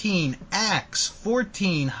 13, Axe.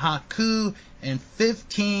 14, Haku. And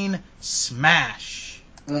 15, Smash.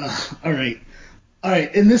 All right.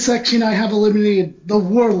 In this section, I have eliminated the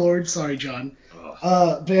Warlord. Sorry, John.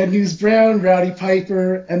 Bad News Brown, Rowdy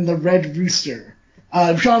Piper, and the Red Rooster.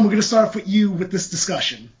 John, we're going to start off with you with this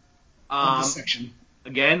discussion of this section.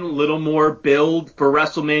 Again, a little more build for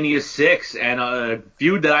WrestleMania 6 and a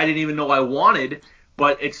feud that I didn't even know I wanted,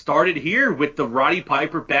 but it started here with the Roddy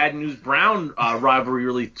Piper Bad News Brown rivalry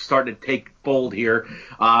really starting to take fold here.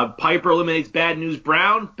 Piper eliminates Bad News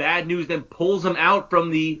Brown. Bad News then pulls him out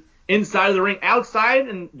from the inside of the ring outside,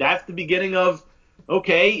 and that's the beginning of,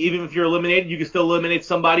 okay, even if you're eliminated, you can still eliminate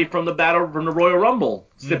somebody from the Royal Rumble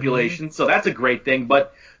stipulation. So that's a great thing.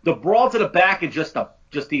 But the brawl to the back and just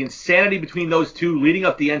the insanity between those two leading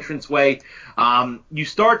up the entranceway, you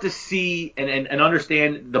start to see and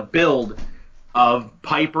understand the build of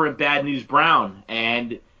Piper and Bad News Brown.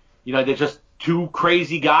 And, you know, they're just two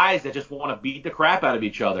crazy guys that just want to beat the crap out of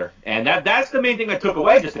each other. And that's the main thing I took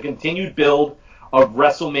away, just a continued build of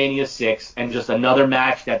WrestleMania 6 and just another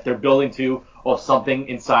match that they're building to of something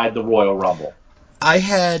inside the Royal Rumble. I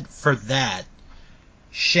had, for that,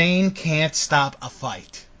 Shane can't stop a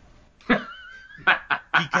fight.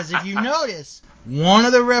 Because if you notice, one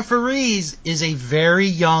of the referees is a very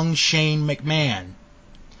young Shane McMahon.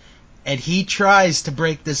 And he tries to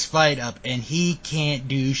break this fight up, and he can't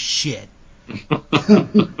do shit.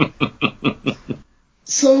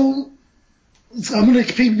 So I'm going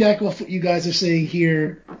to piggyback off what you guys are saying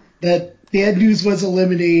here, that Bad News was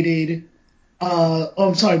eliminated.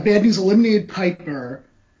 Bad News eliminated Piper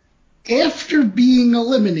after being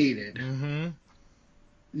eliminated. Mm-hmm.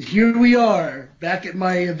 Here we are, back at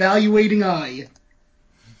my evaluating eye.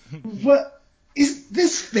 What is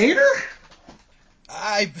this fair?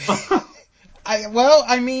 I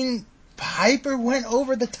mean, Piper went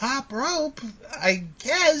over the top rope, I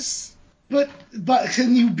guess. But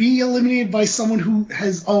can you be eliminated by someone who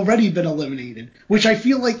has already been eliminated? Which I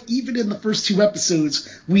feel like even in the first two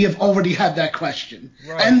episodes, we have already had that question.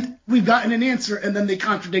 Right. And we've gotten an answer, and then they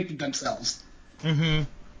contradicted themselves. Mm-hmm.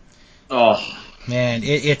 Oh. Man,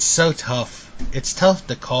 it's so tough. It's tough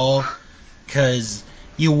to call, because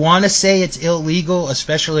you want to say it's illegal,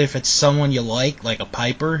 especially if it's someone you like a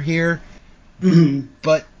Piper here. Mm-hmm.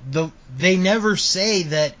 But they never say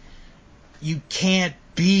that you can't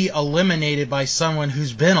be eliminated by someone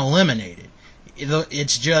who's been eliminated.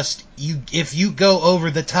 It's just, if you go over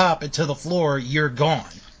the top and to the floor, you're gone.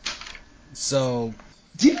 So...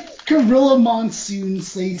 Didn't Gorilla Monsoon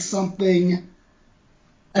say something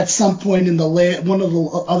at some point in one of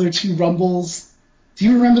the other two Rumbles? Do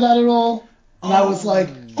you remember that at all? And I was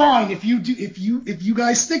like, fine, if you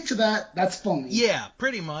guys stick to that, that's fine. Yeah,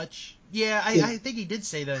 pretty much. Yeah, I think he did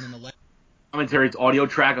say that in the last Commentary's audio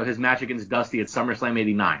track of his match against Dusty at SummerSlam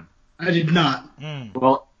 89. I did not.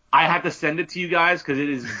 Well, I have to send it to you guys because it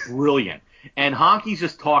is brilliant. And Honky's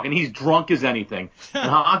just talking. He's drunk as anything. And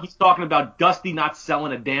Honky's talking about Dusty not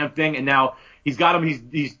selling a damn thing. And now he's got him.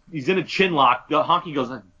 He's in a chin lock. Honky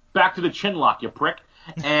goes, back to the chin lock, you prick.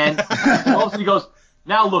 And all of a sudden he goes,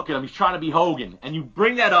 now look at him. He's trying to be Hogan. And you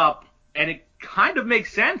bring that up, and it kind of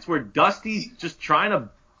makes sense where Dusty's just trying to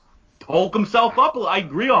Hulk himself up. I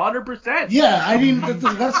agree 100%. Yeah, I mean,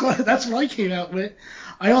 that's what I came out with.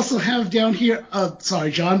 I also have down here,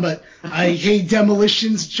 sorry, John, but I hate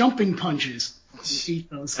Demolition's jumping punches. I hate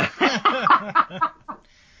those.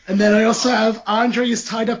 And then I also have Andre is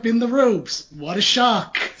tied up in the ropes. What a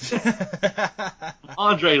shock.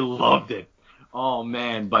 Andre loved it. Oh,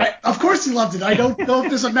 man. But of course he loved it. I don't know if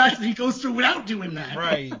there's a match that he goes through without doing that.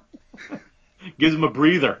 Right. Gives him a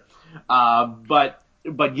breather.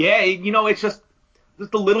 But yeah, you know, it's just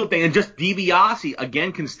a little thing. And just DiBiase,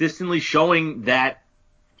 again, consistently showing that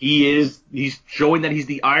he's showing that he's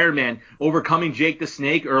the Iron Man, overcoming Jake the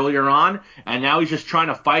Snake earlier on, and now he's just trying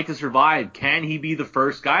to fight to survive. Can he be the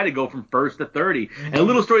first guy to go from first to 30? Mm-hmm. And a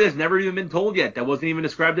little story that's never even been told yet, that wasn't even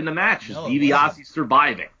described in the match, is DiBiase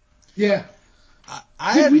surviving. Yeah.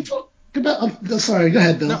 We talk about... sorry, go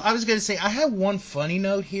ahead, Bill. No, I was going to say, I have one funny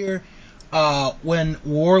note here. When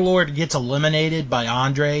Warlord gets eliminated by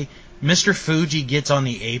Andre, Mr. Fuji gets on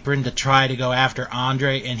the apron to try to go after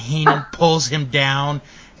Andre, and Heenan pulls him down,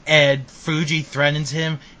 and Fuji threatens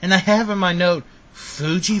him. And I have in my note,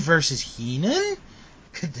 Fuji versus Heenan?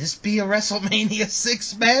 Could this be a WrestleMania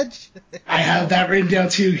 6 match? I have that written down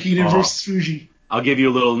too, Heenan versus Fuji. I'll give you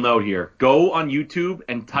a little note here. Go on YouTube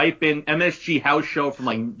and type in MSG House Show from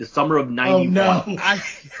like the summer of '91. Oh no!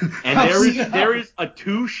 And there is a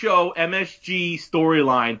 2-show MSG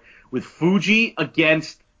storyline with Fuji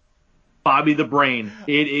against Bobby the Brain.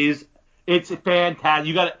 It's fantastic.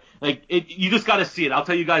 You just got to see it. I'll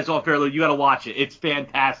tell you guys off air. You got to watch it. It's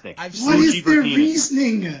fantastic. What is their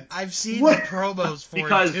reasoning? I've seen the promos for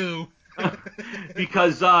it too.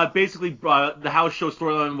 Because basically the house show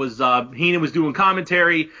storyline was Heenan was doing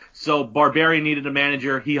commentary, so Barbarian needed a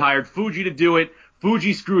manager. He hired Fuji to do it.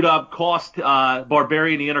 Fuji screwed up, cost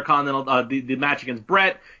Barbarian the Intercontinental the match against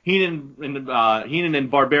Brett. Heenan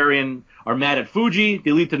and Barbarian are mad at Fuji.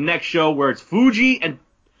 They leave to the next show where it's Fuji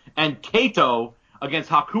and Kato against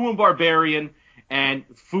Haku and Barbarian, and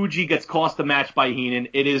Fuji gets cost the match by Heenan.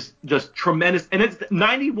 It is just tremendous, and it's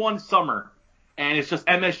 '91 summer. And it's just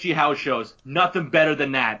MSG house shows. Nothing better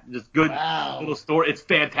than that. Just good little story. It's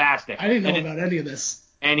fantastic. I didn't know about any of this.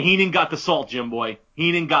 And Heenan got the salt, Jim Boy.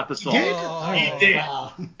 Heenan got the salt. He did?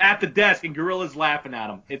 Wow. At the desk, and Gorilla's laughing at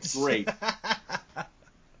him. It's great.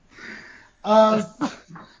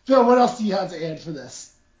 Phil, what else do you have to add for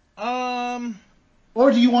this? Or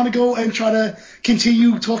do you want to go and try to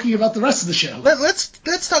continue talking about the rest of the show?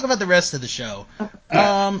 Let's talk about the rest of the show.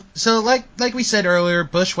 So like we said earlier,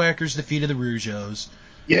 Bushwhackers defeated the Rougeaus.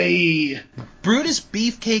 Yay! Brutus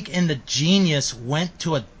Beefcake and the Genius went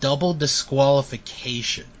to a double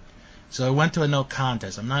disqualification. So it went to a no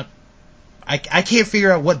contest. I can't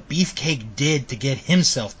figure out what Beefcake did to get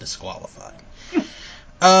himself disqualified.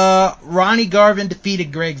 Ronnie Garvin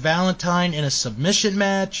defeated Greg Valentine in a submission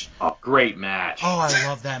match. Oh, great match. Oh, I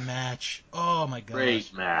love that match. Oh, my gosh.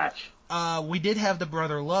 Great match. We did have the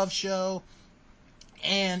Brother Love show.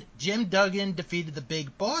 And Jim Duggan defeated the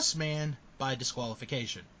Big Boss Man by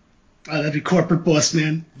disqualification. That'd be Corporate Boss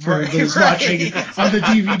Man for those watching on the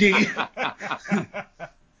DVD.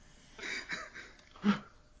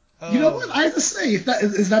 You know what? I have to say,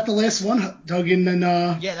 is that the last one, Duggan and...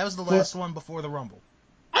 Yeah, that was the last one before the Rumble.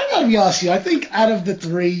 I gotta be honest with you, I think out of the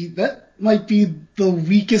three, that might be the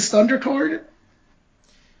weakest undercard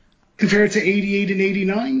compared to 88 and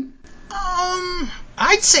 89.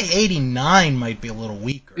 I'd say 89 might be a little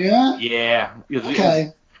weaker. Yeah? Yeah.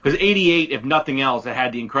 Okay. Because 88, if nothing else, it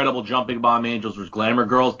had the incredible Jumping Bomb Angels versus Glamour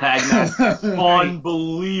Girls tag match.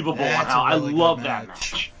 Unbelievable. I love that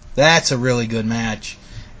match. That's a really good match.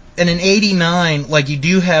 And in 89, you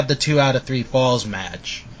do have the 2 out of 3 falls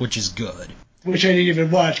match, which is good. Which I didn't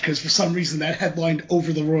even watch because for some reason that headlined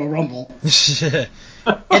over the Royal Rumble.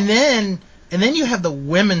 and then you have the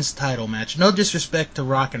women's title match. No disrespect to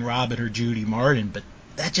Rockin' Robin or Judy Martin, but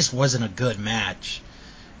that just wasn't a good match.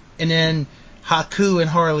 And then Haku and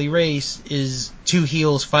Harley Race is 2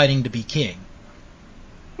 heels fighting to be king.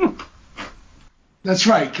 That's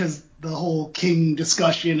right, because the whole king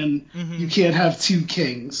discussion and you can't have 2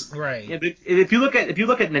 kings. Right. Yeah, but if you look at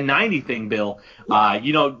the 90 thing, Bill,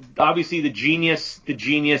 obviously the Genius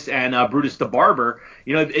and Brutus the Barber,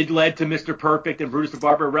 it led to Mr. Perfect and Brutus the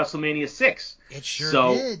Barber at WrestleMania 6. It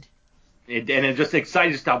sure did. And it's just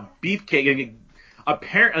exciting just how Beefcake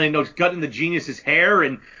apparently cutting the Genius's hair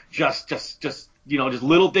and just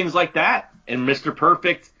little things like that. And Mr.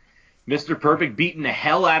 Perfect beating the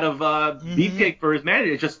hell out of Beefcake for his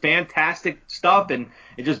manager. It's just fantastic stuff, and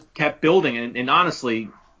it just kept building. And honestly,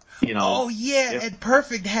 Oh, yeah, and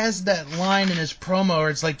Perfect has that line in his promo where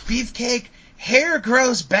it's like, Beefcake, hair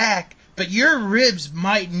grows back, but your ribs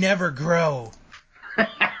might never grow.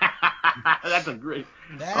 That's a great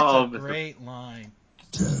line.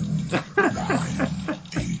 10, 9,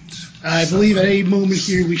 8. I believe at any moment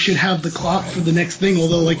here we should have the clock for the next thing,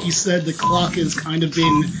 although, like you said, the clock has kind of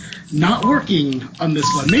been not working on this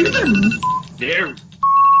one. Maybe There we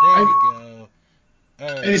go.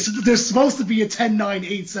 And there's supposed to be a 10, 9,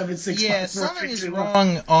 8, 7, 6, yeah, 5, 4, something 3, is 2,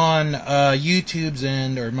 wrong on YouTube's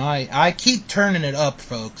end or my. I keep turning it up,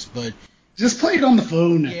 folks, but just play it on the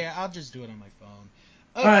phone. Yeah, I'll just do it on my phone.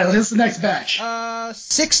 Okay. All right, here's the next batch.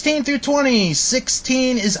 16 through 20.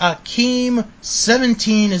 16 is Akeem.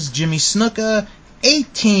 17 is Jimmy Snuka.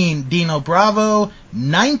 18, Dino Bravo.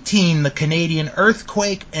 19, the Canadian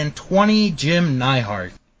Earthquake. And 20, Jim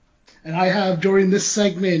Neihart. And I have, during this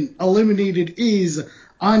segment, eliminated is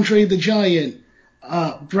Andre the Giant,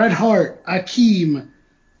 Bret Hart, Akeem,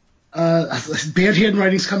 bad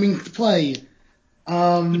handwriting's coming to play,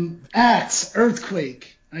 Axe,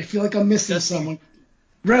 Earthquake. I feel like I'm missing someone.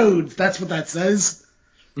 Rhodes, that's what that says.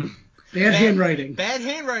 Bad handwriting. Bad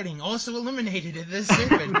handwriting, also eliminated in this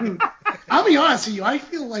segment. I'll be honest with you, I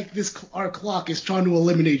feel like our clock is trying to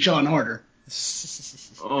eliminate John Harder.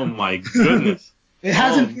 Oh my goodness. It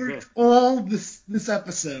hasn't worked all this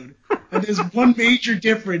episode. And there's one major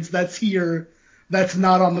difference that's here that's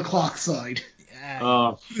not on the clock side.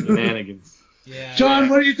 Oh, shenanigans. Yeah. John,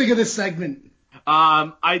 what do you think of this segment?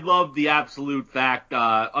 I love the absolute fact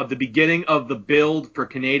of the beginning of the build for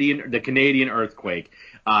the Canadian Earthquake.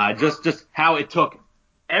 Just how it took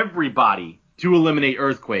everybody to eliminate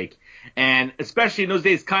Earthquake, and especially in those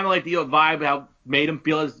days, kind of like the vibe how made him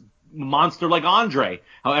feel as a monster like Andre.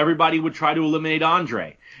 How everybody would try to eliminate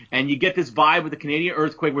Andre, and you get this vibe with the Canadian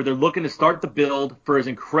Earthquake where they're looking to start the build for his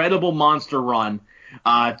incredible monster run.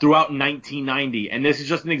 Throughout 1990, and this is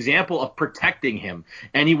just an example of protecting him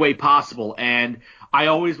any way possible. And I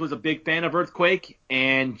always was a big fan of Earthquake,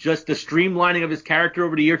 and just the streamlining of his character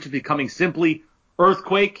over the years to becoming simply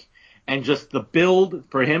Earthquake, and just the build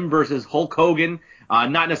for him versus Hulk Hogan,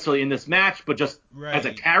 not necessarily in this match, but just as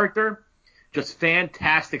a character, just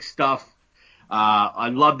fantastic stuff. I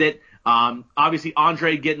loved it. Obviously,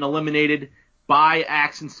 Andre getting eliminated by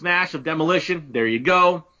Axe and Smash of Demolition. There you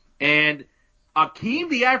go. And Akeem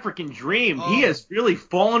the African Dream, he has really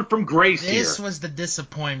fallen from grace here. This was the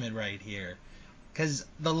disappointment right here. Because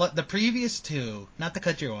the previous two, not to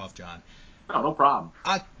cut you off, John. No problem.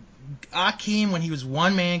 Akeem, when he was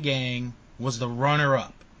one-man gang, was the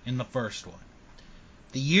runner-up in the first one.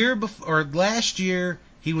 The year before, or last year,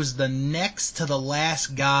 he was the next to the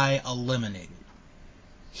last guy eliminated.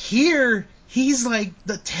 Here, he's like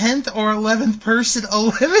the 10th or 11th person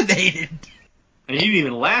eliminated. And he didn't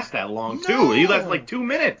even last that long, too. No. He lasted like 2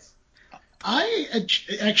 minutes. I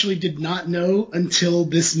actually did not know until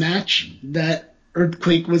this match that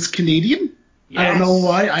Earthquake was Canadian. Yes. I don't know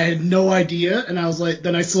why. I had no idea. And I was like,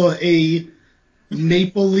 then I saw a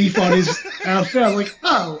maple leaf on his outfit. I was like,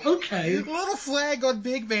 oh, okay. Little flag on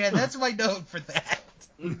Big Man. That's my note for that.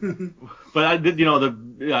 But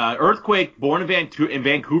the Earthquake, born in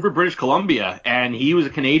Vancouver, British Columbia, and he was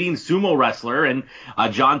a Canadian sumo wrestler. And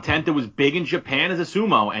John Tenta was big in Japan as a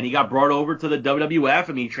sumo, and he got brought over to the WWF.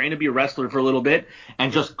 I mean, he trained to be a wrestler for a little bit,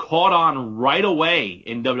 and just caught on right away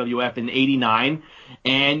in WWF in '89.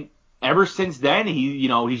 And ever since then, he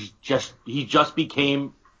just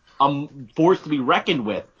became a force to be reckoned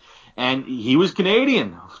with. And he was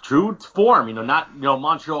Canadian, true to form. Not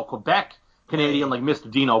Montreal, Quebec Canadian like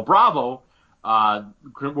Mr. Dino Bravo,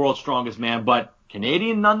 world's strongest man, but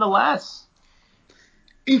Canadian nonetheless.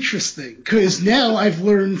 Interesting, because now I've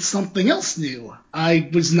learned something else new. I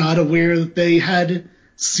was not aware that they had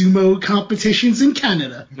sumo competitions in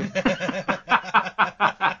Canada.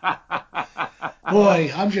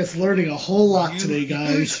 Boy, I'm just learning a whole lot today,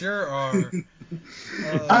 guys. You sure are.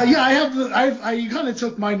 Yeah, you kind of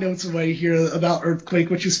took my notes away here about Earthquake,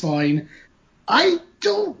 which is fine. I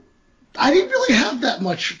didn't really have that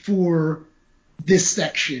much for this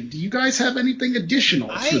section. Do you guys have anything additional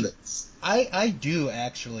for this? I do,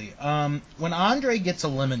 actually. When Andre gets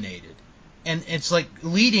eliminated, and it's like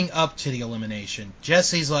leading up to the elimination,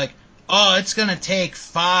 Jesse's like, oh, it's going to take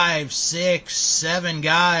 5, 6, 7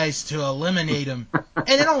 guys to eliminate him. And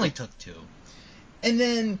it only took 2. And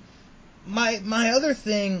then my other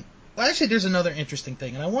thing, well, actually, there's another interesting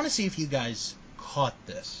thing, and I want to see if you guys caught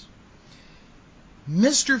this.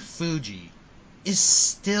 Mr. Fuji is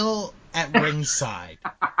still at ringside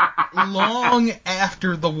long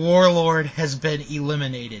after the Warlord has been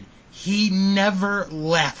eliminated. He never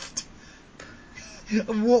left.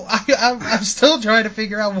 Well, I'm still trying to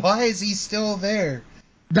figure out why is he still there.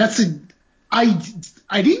 I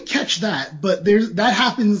didn't catch that, but that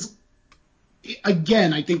happens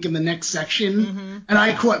again, I think, in the next section, and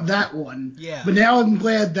I caught that one. Yeah. But now I'm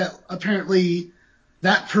glad that apparently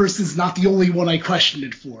that person's not the only one I questioned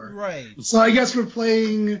it for. Right. So I guess we're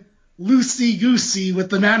playing loosey-goosey with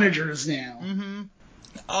the managers now.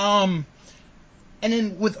 And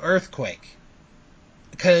then with Earthquake,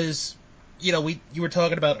 because, you were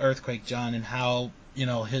talking about Earthquake, John, and how,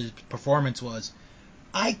 his performance was.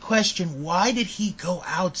 I question, why did he go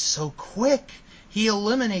out so quick? He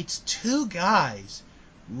eliminates 2 guys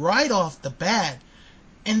right off the bat,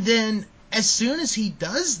 and then as soon as he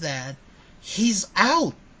does that, he's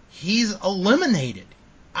out. He's eliminated.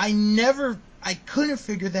 I couldn't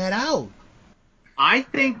figure that out. I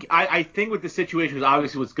think with the situation is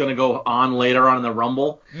obviously what's going to go on later on in the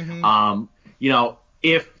Rumble.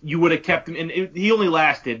 If you would have kept him, and he only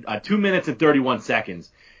lasted 2 minutes and 31 seconds.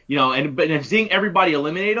 But seeing everybody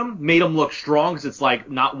eliminate him made him look strong because it's like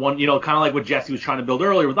not one, kind of like what Jesse was trying to build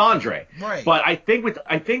earlier with Andre. Right. But I think with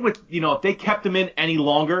if they kept him in any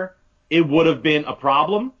longer, it would have been a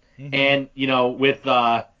problem. And with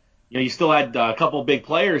you still had a couple of big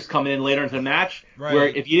players coming in later into the match, right, where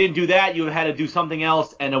if you didn't do that, you would have had to do something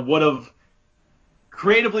else, and it would have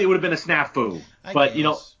creatively been a snafu. But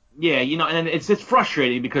Yeah, and it's just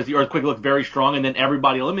frustrating because the Earthquake looked very strong, and then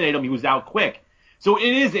everybody eliminated him. He was out quick. So it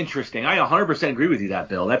is interesting. I 100% agree with you that,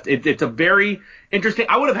 Bill. It's a very interesting.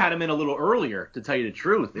 I would have had him in a little earlier, to tell you the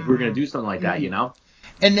truth, if we were going to do something like that,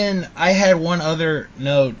 And then I had one other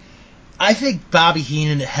note. I think Bobby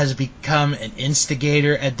Heenan has become an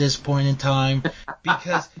instigator at this point in time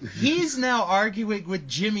because he's now arguing with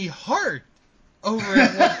Jimmy Hart over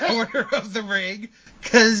at one corner of the ring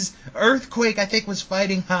because Earthquake, I think, was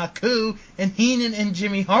fighting Haku, and Heenan and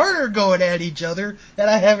Jimmy Hart are going at each other, and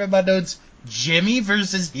I have in my notes, Jimmy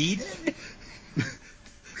versus Heenan?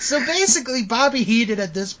 So basically, Bobby Heenan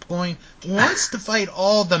at this point wants to fight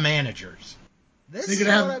all the managers. They're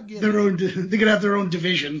gonna have their own. They're gonna have their own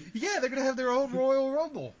division. Yeah, they're gonna have their own Royal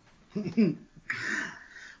Rumble.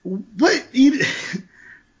 But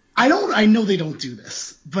I know they don't do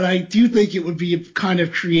this, but I do think it would be kind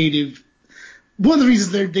of creative. One of the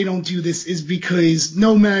reasons they don't do this is because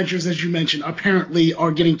no managers, as you mentioned, apparently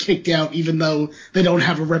are getting kicked out, even though they don't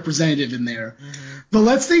have a representative in there. Mm-hmm. But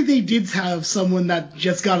let's say they did have someone that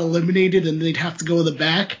just got eliminated and they'd have to go in the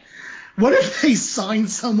back. What if they signed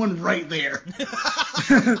someone right there?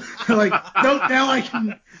 Like, nope, now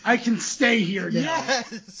I can stay here now.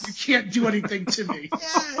 Yes. You can't do anything to me.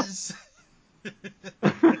 Yes.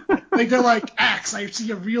 Like, they're like, Axe, I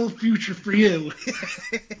see a real future for you.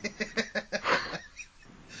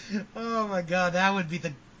 Oh my God, that would be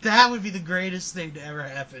the greatest thing to ever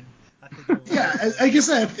happen. I guess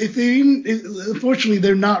that if they, unfortunately,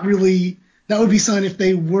 they're not really. That would be something if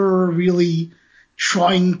they were really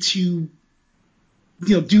trying to,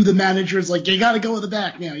 do the managers like, you got to go in the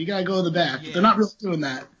back now. You got to go in the back. Yeah. They're not really doing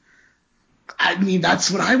that. I mean,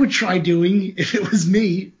 that's what I would try doing if it was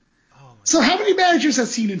me. So how many managers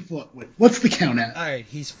has Heenan fought with? What's the count at? All right,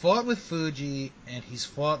 he's fought with Fuji and he's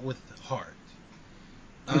fought with Hart.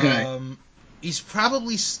 Okay. He's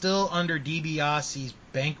probably still under DiBiase's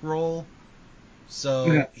bankroll,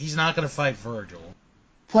 so he's not going to fight Virgil.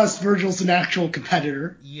 Plus, Virgil's an actual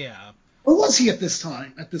competitor. Yeah. Or was he at this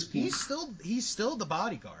point? He's still the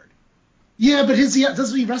bodyguard. Yeah, but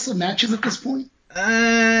doesn't he wrestle matches at this point?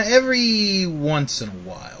 Every once in a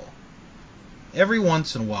while. Every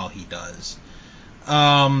once in a while he does.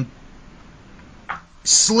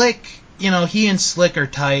 Slick, he and Slick are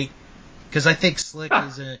tight because I think Slick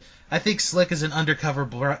is an undercover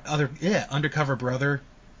brother. Yeah.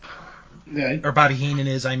 Or Bobby Heenan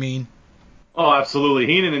is, I mean. Oh, absolutely.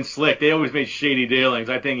 Heenan and Slick, they always made shady dealings.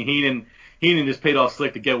 I think Heenan just paid off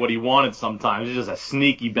Slick to get what he wanted sometimes. He's just a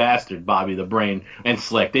sneaky bastard, Bobby the Brain and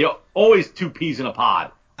Slick. They always two peas in a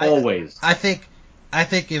pod. Always. I think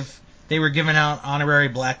if they were giving out honorary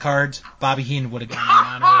black cards, Bobby Heenan would have gotten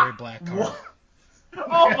an honorary black card. What?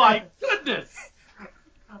 Oh my goodness!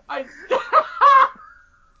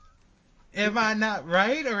 Am I not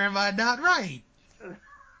right or am I not right?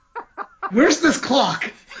 Where's this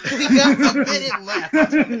clock? We got a minute left.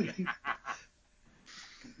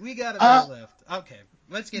 Okay,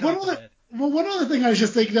 let's get on to that. Well, one other thing I was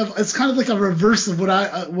just thinking of, it's kind of like a reverse of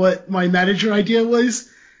what my manager idea was.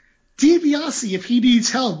 DiBiase, if he needs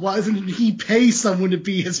help, why doesn't he pay someone to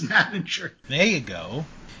be his manager? There you go.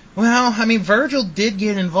 Well, I mean, Virgil did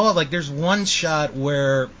get involved. Like, there's one shot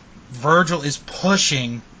where Virgil is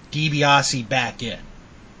pushing DiBiase back in.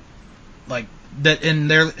 Like, that,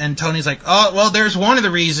 and Tony's like, oh, well, there's one of the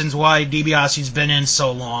reasons why DiBiase's been in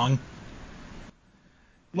so long.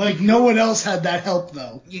 Like, no one else had that help,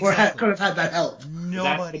 though. Exactly. Or could have had that help.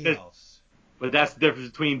 Nobody else. But that's the difference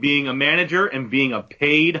between being a manager and being a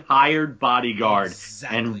paid, hired bodyguard.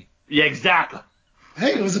 Exactly. Yeah, exactly.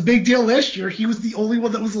 Hey, it was a big deal last year. He was the only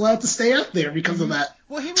one that was allowed to stay out there because of that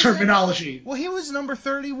terminology. He was number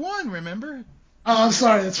 31, remember? Oh, I'm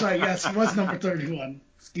sorry. That's right. Yes, he was number 31.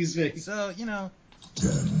 Excuse me. So,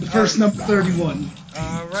 the first number 31.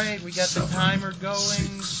 All right, we got the timer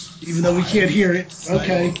going. Even though we can't hear it.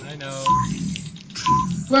 Okay. I know.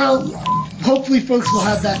 Well, hopefully folks will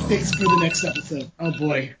have that fixed for the next episode. Oh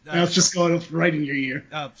boy. Now it's just going right in your ear.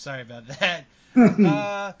 Oh, sorry about that.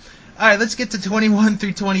 All right, let's get to 21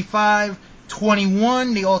 through 25.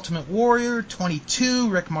 21, The Ultimate Warrior. 22,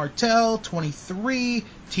 Rick Martel. 23,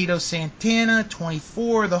 Tito Santana.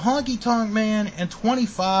 24, The Honky Tonk Man. And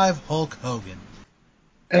 25, Hulk Hogan.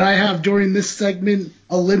 And I have, during this segment,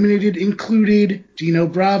 eliminated included Dino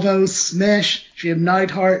Bravo, Smash, Jim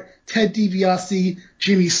Neidhart, Ted DiBiase,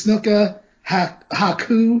 Jimmy Snuka,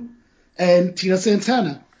 Haku, and Tito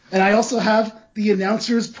Santana. And I also have the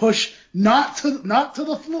announcers push not to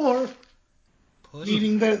the floor,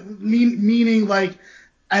 meaning like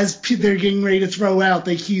as they're getting ready to throw out,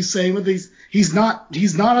 they keep saying, "Well, he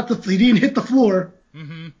didn't hit the floor."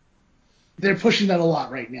 Mm-hmm. They're pushing that a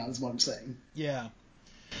lot right now, is what I'm saying. Yeah.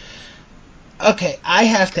 Okay, I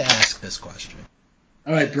have to ask this question.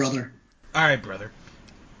 All right, brother.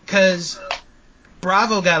 Because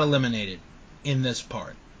Bravo got eliminated in this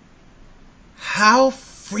part. How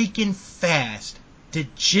freaking fast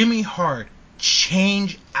did Jimmy Hart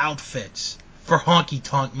change outfits for Honky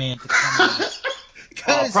Tonk Man to come out?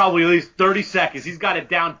 Probably at least 30 seconds. He's got it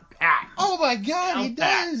down pat. Oh my God, he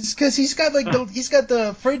Down does, because he's got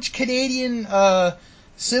the French Canadian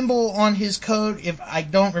symbol on his coat. If I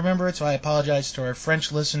don't remember it, so I apologize to our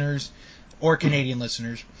French listeners or Canadian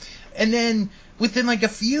listeners. And then within like a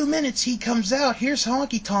few minutes, he comes out. Here's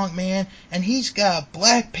Honky Tonk Man, and he's got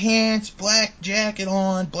black pants, black jacket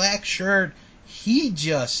on, black shirt. He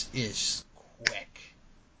just is quick.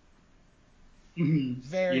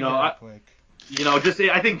 Very, very quick.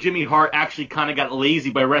 I think Jimmy Hart actually kind of got lazy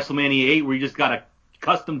by WrestleMania 8, where he just got a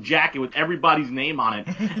custom jacket with everybody's name on it,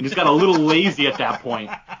 and just got a little lazy at that point.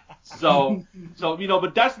 So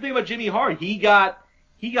but that's the thing about Jimmy Hart. He got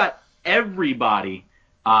everybody.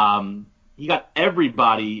 He got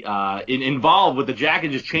everybody involved with the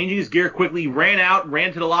jacket, just changing his gear quickly.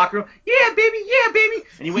 Ran to the locker room. Yeah, baby,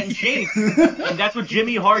 and he went and changed. And that's what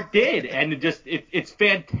Jimmy Hart did, and it's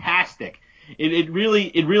fantastic. It really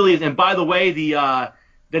is. And by the way,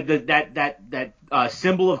 that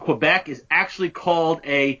symbol of Quebec is actually called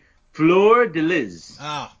a fleur de lis.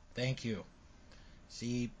 Ah, thank you.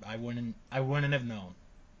 See, I wouldn't have known.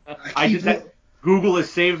 Google has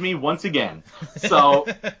saved me once again. So,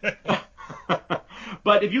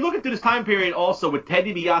 but if you look into this time period also, with Ted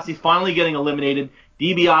DiBiase finally getting eliminated,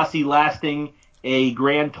 DiBiase lasting a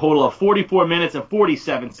grand total of 44 minutes and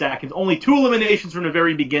 47 seconds, only 2 eliminations from the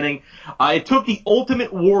very beginning. It took the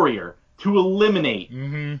Ultimate Warrior to eliminate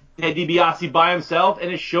Ted DiBiase by himself,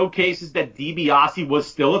 and it showcases that DiBiase was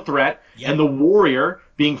still a threat, and the Warrior,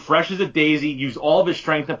 being fresh as a daisy, used all of his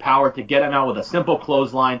strength and power to get him out with a simple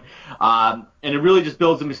clothesline. And it really just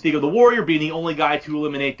builds the mystique of the Warrior being the only guy to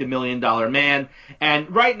eliminate the $1 Million Man.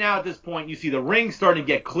 And right now at this point, you see the ring starting to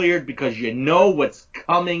get cleared because you know what's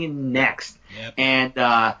coming next. Yep. And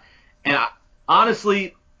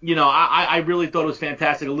honestly, I really thought it was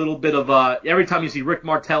fantastic. A little bit of every time you see Rick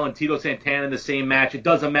Martel and Tito Santana in the same match, it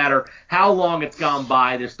doesn't matter how long it's gone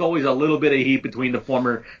by. There's always a little bit of heat between the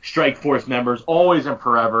former Strike Force members, always and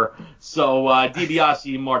forever. So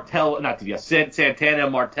DiBiase, Santana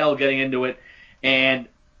and Martel getting into it, and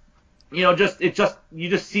you just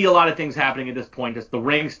see a lot of things happening at this point. Just the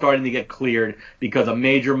ring starting to get cleared because a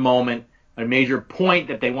major moment, a major point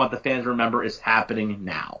that they want the fans to remember is happening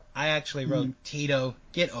now. I actually wrote, Tito,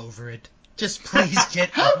 get over it. Just please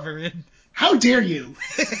get over it. How dare you?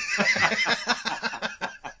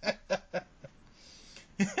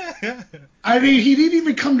 I mean, he didn't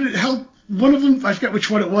even come to help. One of them, I forget which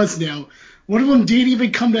one it was now. One of them didn't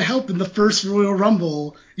even come to help in the first Royal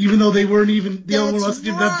Rumble, even though they weren't even the only ones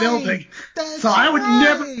in the building. So I would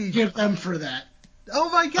never give them for that. Oh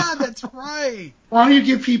my God, that's right. Why don't you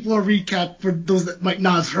give people a recap for those that might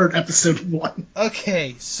not have heard episode 1?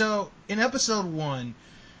 Okay, so in episode 1,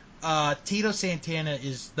 Tito Santana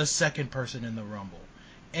is the second person in the Rumble.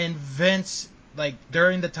 And Vince,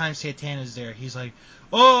 during the time Santana's there, he's like,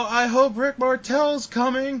 oh, I hope Rick Martel's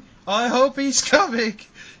coming. I hope he's coming.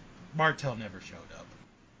 Martel never showed up.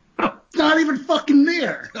 Not even fucking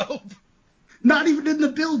there. Nope. Not even in the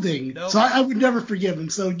building. Nope. So I would never forgive him.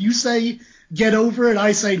 So you say get over it,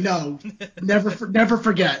 I say no. Never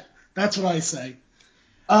forget. That's what I say.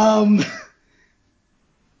 I'm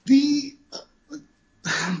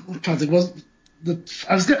trying to think.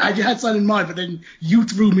 I had something in mind, but then you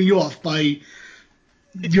threw me off by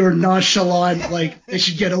your nonchalant, they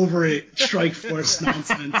should get over it, Strike Force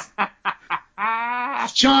nonsense.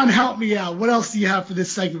 John, help me out. What else do you have for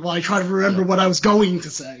this segment while I try to remember what I was going to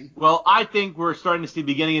say? Well, I think we're starting to see the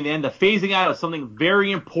beginning and the end, the phasing out of something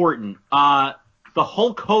very important. The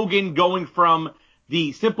Hulk Hogan going from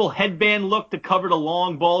the simple headband look to cover the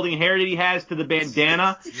long balding hair that he has to the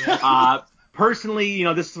bandana. Personally,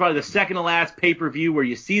 this is probably the second to last pay-per-view where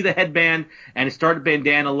you see the headband and it started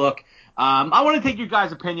bandana look. I want to take your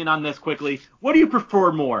guys' opinion on this quickly. What do you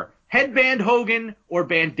prefer more? Headband Hogan or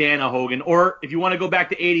bandana Hogan? Or if you want to go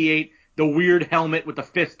back to 88, the weird helmet with the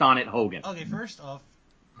fist on it Hogan? Okay, first off,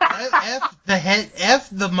 F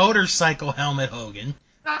the motorcycle helmet Hogan.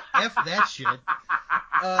 F that shit.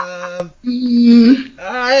 I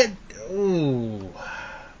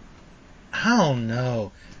don't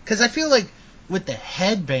know. Because I feel like with the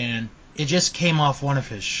headband, it just came off one of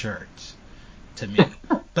his shirts to me.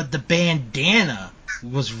 But the bandana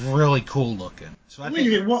was really cool looking. So I think,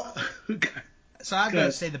 Wait, what? so I'm going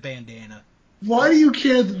to say the bandana. Why do you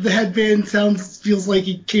care that the headband feels like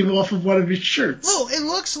it came off of one of his shirts? Well, it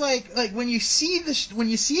looks like when you see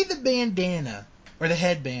the bandana or the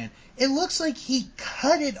headband, it looks like he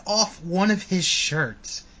cut it off one of his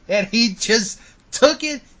shirts, and he just took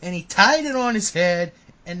it and he tied it on his head,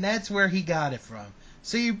 and that's where he got it from.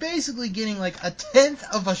 So you're basically getting like a tenth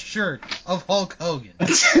of a shirt of Hulk Hogan.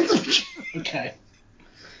 Okay.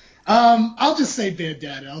 I'll just say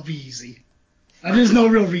bandana. I'll be easy. There's no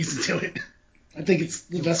real reason to it. I think it's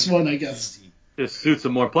the best one, I guess. Just suits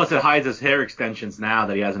him more. Plus, it hides his hair extensions now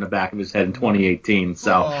that he has in the back of his head in 2018.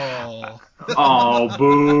 So, oh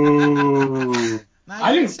boo!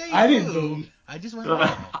 I didn't boo. I just went.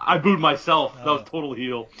 I booed myself. That was total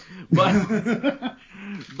heel.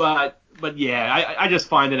 But yeah, I just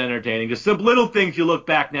find it entertaining. Just some little things you look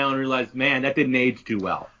back now and realize, man, that didn't age too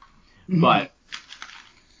well. Mm-hmm.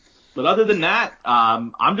 But other than that,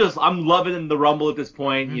 I'm loving the Rumble at this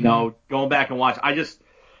point. Mm-hmm. You know, going back and watch.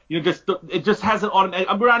 It just hasn't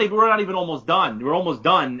automatic. We're not even almost done. We're almost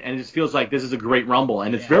done, and it just feels like this is a great Rumble,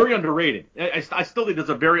 and it's very underrated. I still think it's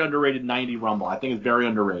a very underrated 90 Rumble. I think it's very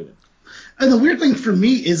underrated. And the weird thing for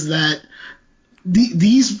me is that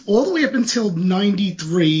these all the way up until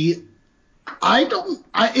 93.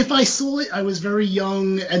 If I saw it, I was very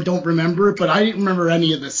young and don't remember it, but I didn't remember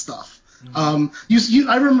any of this stuff. Mm-hmm.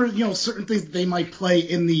 I remember, certain things that they might play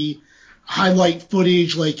in the highlight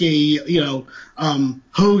footage, like a,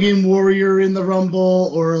 Hogan Warrior in the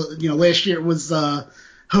Rumble, or, last year it was,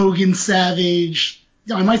 Hogan Savage.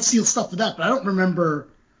 I might see stuff of that, but I don't remember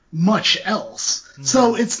much else. Mm-hmm.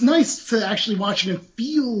 So it's nice to actually watch it and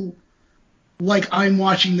feel like I'm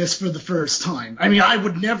watching this for the first time. I mean, I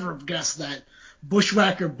would never have guessed that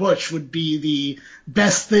Bushwhacker Butch would be the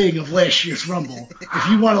best thing of last year's Rumble. If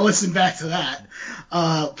you want to listen back to that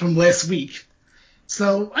from last week.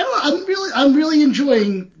 So I'm really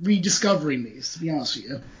enjoying rediscovering these, to be honest with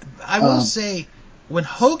you. I will say, when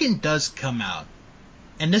Hogan does come out,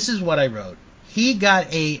 and this is what I wrote, he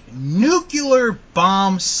got a nuclear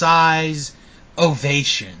bomb size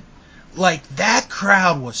ovation. Like, that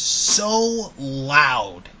crowd was so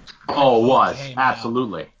loud. Oh, it was.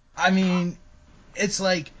 Absolutely. I mean, it's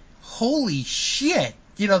like, holy shit.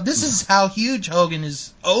 This is how huge Hogan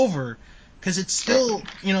is over. Because it's still,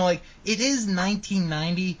 it is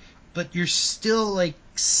 1990, but you're still, like,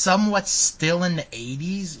 somewhat still in the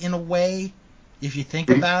 80s in a way, if you think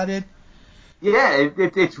about it. Yeah,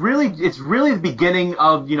 it's really the beginning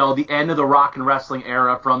of, the end of the rock and wrestling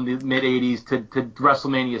era from the mid-'80s to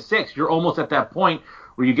WrestleMania 6. You're almost at that point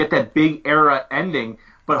where you get that big era ending,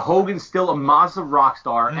 but Hogan's still a massive rock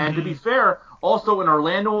star. Mm-hmm. And to be fair, also in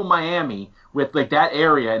Orlando and Miami, with like that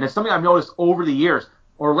area, and it's something I've noticed over the years,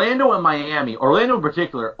 Orlando and Miami, Orlando in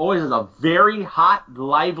particular, always has a very hot,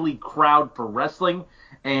 lively crowd for wrestling,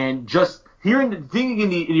 and just being in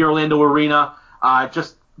the Orlando arena,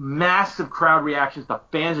 just massive crowd reactions. The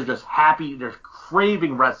fans are just happy. They're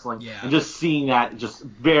craving wrestling. Yeah. And just seeing that, just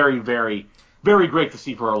very, very, very great to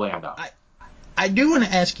see for Orlando. I do want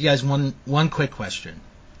to ask you guys one quick question.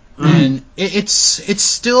 Mm-hmm. And it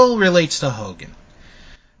still relates to Hogan.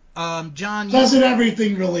 John, doesn't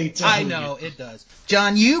everything relate to Hogan? I know, it does.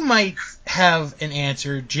 John, you might have an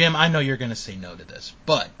answer. Jim, I know you're going to say no to this.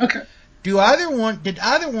 But okay. Did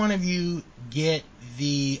either one of you get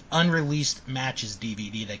the unreleased matches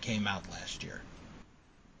DVD that came out last year?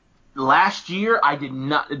 Last year, I did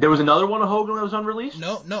not. There was another one of Hogan that was unreleased?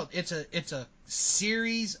 No, it's a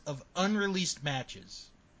series of unreleased matches.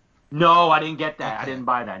 No, I didn't get that. Okay. I didn't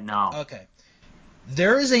buy that, no. Okay.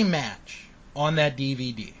 There is a match on that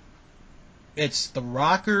DVD. It's the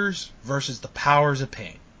Rockers versus the Powers of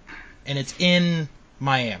Pain. And it's in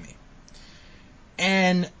Miami.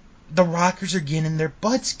 And the Rockers are getting their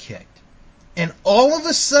butts kicked. And all of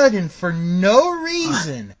a sudden, for no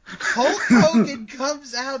reason, Hulk Hogan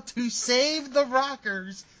comes out to save the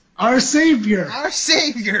Rockers. Our savior,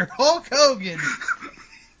 Hulk Hogan.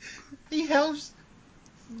 He helps,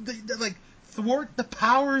 thwart the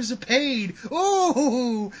Powers of Pain.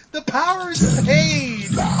 Ooh, the Powers of Pain.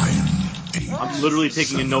 I'm literally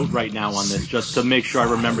taking a note right now on this just to make sure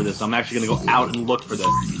I remember this. I'm actually going to go out and look for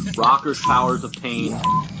this. Rockers, Powers of Pain,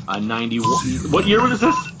 91. What year was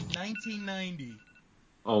this? 1990.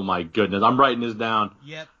 Oh my goodness, I'm writing this down.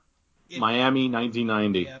 Yep. Miami,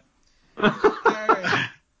 1990. Yep. All right.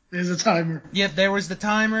 There's a timer. Yep, there was the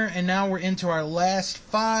timer, and now we're into our last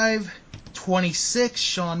 5. 26,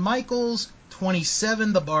 Shawn Michaels.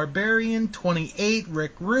 27, The Barbarian. 28,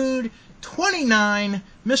 Rick Rude. 29,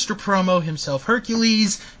 Mr. Promo himself,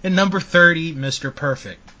 Hercules. And number 30, Mr.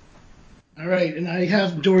 Perfect. All right, and I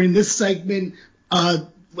have, during this segment,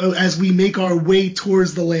 as we make our way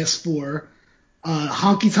towards the last 4,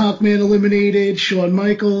 Honky Tonk Man eliminated, Shawn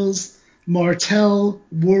Michaels, Martel,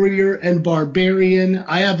 Warrior, and Barbarian.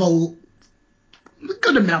 I have a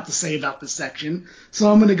good amount to say about this section,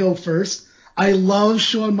 so I'm going to go first. I love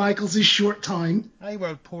Shawn Michaels' short time. I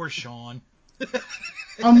wrote poor Shawn.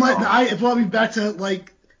 It brought me back to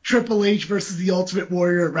like Triple H versus the Ultimate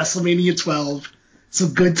Warrior at WrestleMania 12.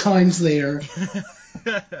 Some good times there.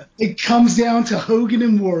 It comes down to Hogan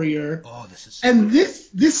and Warrior. Oh, this is. And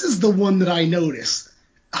this is the one that I noticed.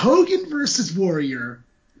 Hogan versus Warrior.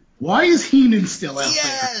 Why is Heenan still out there?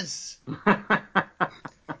 Yes.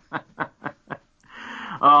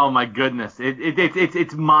 Oh my goodness,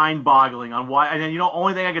 it's mind-boggling on why. And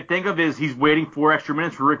only thing I could think of is he's waiting 4 extra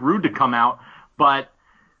minutes for Rick Rude to come out. But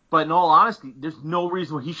in all honesty, there's no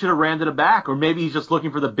reason why he should have ran to the back, or maybe he's just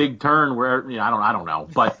looking for the big turn. Where I don't know,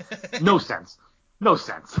 but no sense. Well,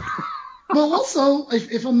 also,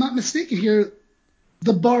 if I'm not mistaken here,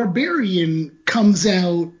 the Barbarian comes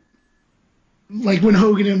out like when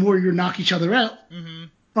Hogan and Warrior knock each other out. Mm-hmm.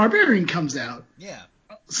 Barbarian comes out. Yeah.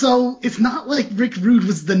 So it's not like Rick Rude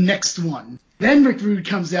was the next one. Then Rick Rude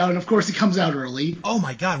comes out, and of course he comes out early. Oh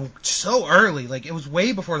my God, so early. Like, it was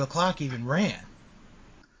way before the clock even ran.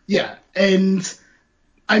 Yeah, and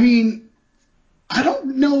I mean, I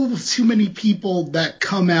don't know of too many people that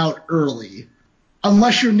come out early,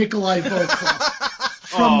 unless you're Nikolai Volkov.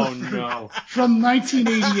 From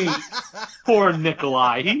 1988. Poor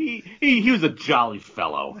Nikolai. He was a jolly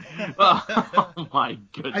fellow. Oh my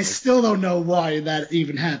goodness. I still don't know why that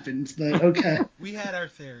even happened, but okay. We had our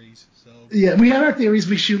theories, so. Yeah, we had our theories.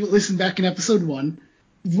 We should listen back in episode 1.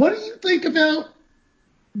 What do you think about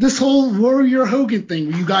this whole Warrior Hogan thing?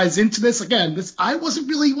 Were you guys into this? Again, I wasn't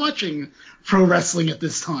really watching pro wrestling at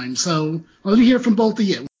this time, so let me hear from both of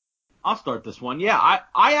you. I'll start this one. Yeah,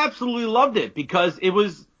 I absolutely loved it because it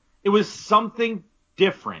was something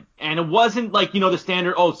different. And it wasn't like, the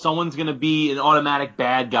standard, someone's going to be an automatic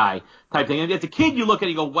bad guy type thing. And as a kid, you look at it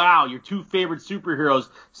and you go, wow, your 2 favorite superheroes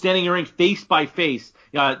standing in a ring face by face,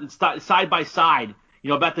 side by side,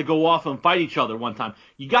 about to go off and fight each other one time.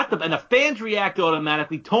 And the fans react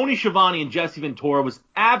automatically. Tony Schiavone and Jesse Ventura was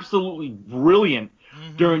absolutely brilliant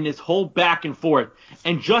during this whole back and forth.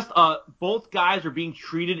 And just both guys are being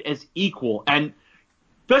treated as equal. And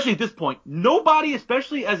especially at this point, nobody,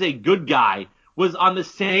 especially as a good guy, was on the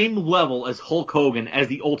same level as Hulk Hogan as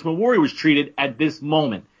the Ultimate Warrior was treated at this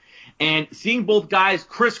moment. And seeing both guys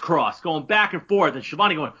crisscross, going back and forth, and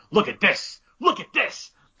Schiavone going, look at this,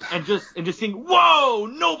 and just seeing, whoa,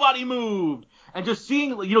 nobody moved. And just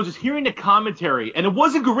seeing, just hearing the commentary. And it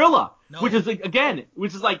wasn't Gorilla, which is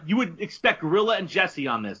like you would expect Gorilla and Jesse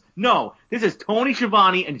on this. No, this is Tony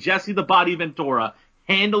Schiavone and Jesse the Body Ventura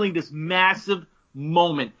handling this massive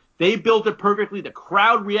moment. They built it perfectly. The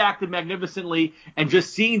crowd reacted magnificently. And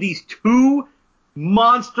just seeing these 2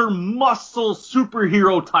 monster muscle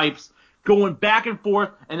superhero types going back and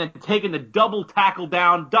forth and then taking the double tackle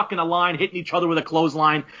down, ducking a line, hitting each other with a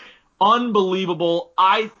clothesline. Unbelievable.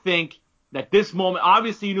 I think that this moment,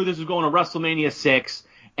 obviously you knew this was going to WrestleMania 6,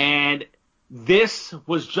 and this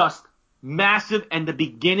was just massive and the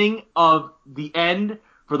beginning of the end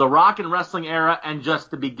for the rock and wrestling era and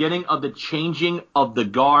just the beginning of the changing of the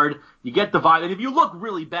guard. You get the vibe. And if you look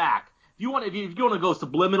really back, if you want to go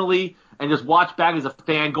subliminally and just watch back as a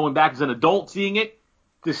fan, going back as an adult seeing it,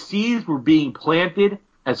 the seeds were being planted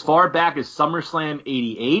as far back as SummerSlam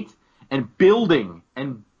 88 and building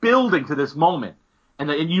to this moment.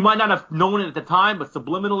 And you might not have known it at the time, but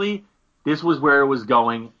subliminally, this was where it was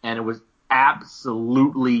going, and it was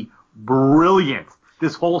absolutely brilliant,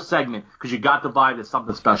 this whole segment, because you got the vibe that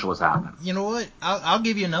something special was happening. You know what? I'll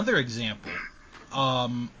give you another example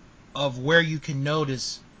of where you can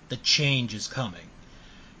notice the change is coming.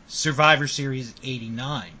 Survivor Series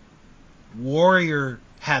 89. Warrior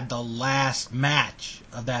had the last match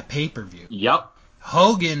of that pay-per-view. Yep.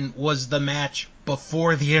 Hogan was the match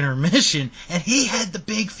before the intermission, and he had the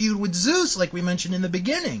big feud with Zeus, like we mentioned in the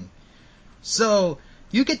beginning. So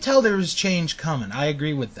you could tell there was change coming. I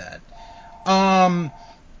agree with that.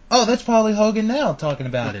 Oh, that's probably Hogan now talking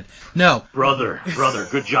about it. No. Brother,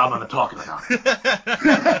 good job on the talking about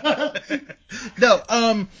it.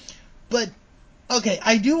 No, but, okay,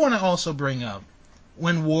 I do want to also bring up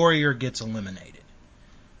when Warrior gets eliminated.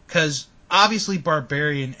 Because obviously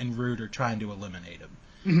Barbarian and Rude are trying to eliminate him.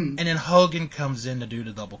 Mm-hmm. And then Hogan comes in to do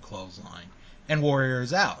the double clothesline. And Warrior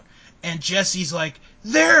is out. And Jesse's like,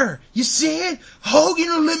 there, you see it? Hogan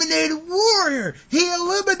eliminated Warrior. He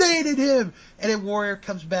eliminated him. And then Warrior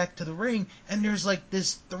comes back to the ring, and there's like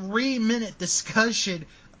this 3-minute discussion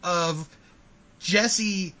of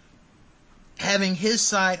Jesse having his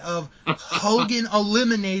side of Hogan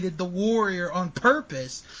eliminated the Warrior on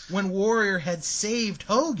purpose when Warrior had saved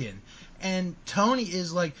Hogan. And Tony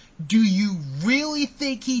is like, do you really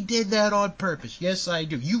think he did that on purpose? Yes, I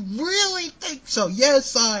do. You really think so?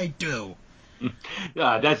 Yes, I do.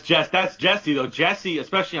 That's Jesse, though. Jesse,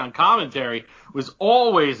 especially on commentary, was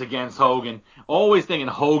always against Hogan, always thinking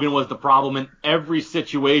Hogan was the problem in every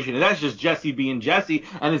situation. And that's just Jesse being Jesse,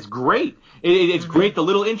 and it's great. It's great, the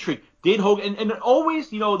little intrigue. Did Hogan, and always,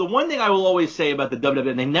 the one thing I will always say about the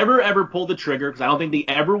WWE, and they never ever pulled the trigger, because I don't think they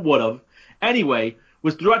ever would have, anyway,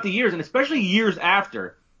 was throughout the years, and especially years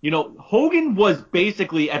after, Hogan was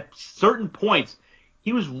basically, at certain points,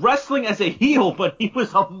 he was wrestling as a heel, but he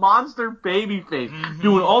was a monster babyface,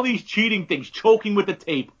 doing all these cheating things, choking with the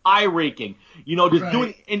tape, eye raking,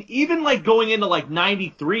 doing, and even like going into like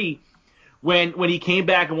 93, when he came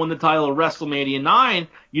back and won the title at WrestleMania 9,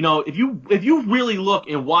 if you really look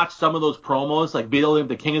and watch some of those promos, like building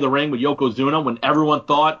the King of the Ring with Yokozuna, when everyone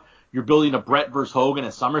thought you're building a Brett versus Hogan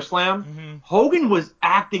at SummerSlam, Hogan was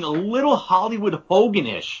acting a little Hollywood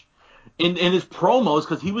Hogan-ish in his promos,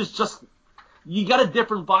 because he was just, you got a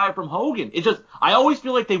different vibe from Hogan. It's just, I always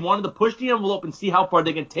feel like they wanted to push the envelope and see how far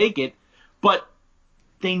they can take it, but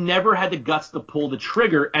they never had the guts to pull the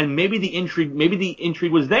trigger, and maybe the intrigue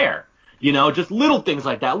was there. Just little things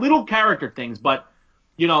like that, little character things, but,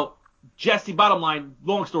 Jesse, bottom line,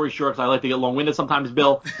 long story short, because I like to get long-winded sometimes,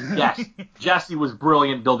 Bill, yes, Jesse was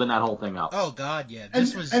brilliant building that whole thing up. Oh, God, yeah.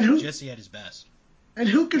 Jesse at his best. And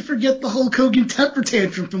who could forget the Hulk Hogan temper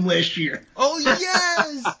tantrum from last year? Oh,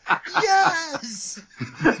 yes! Yes!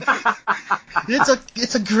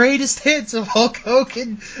 It's a greatest hits of Hulk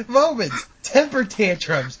Hogan moments. Temper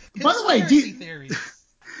tantrums. By the way, theories.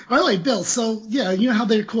 By the way, Bill, so, yeah, you know how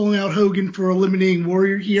they're calling out Hogan for eliminating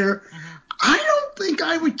Warrior here? I don't think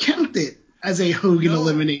I would count it as a Hogan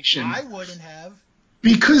elimination. I wouldn't have.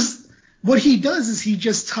 Because what he does is he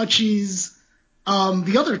just touches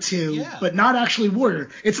the other two, but not actually Warrior.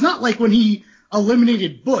 It's not like when he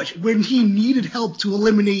eliminated Bush, when he needed help to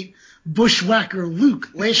eliminate Bushwhacker Luke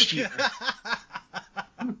last year,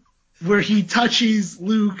 where he touches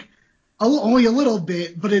Luke only a little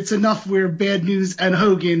bit, but it's enough where Bad News and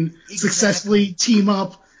Hogan successfully team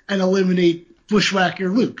up and eliminate Bushwhacker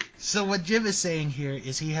Luke. So what Jim is saying here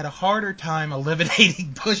is he had a harder time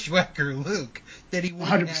eliminating Bushwhacker Luke than he would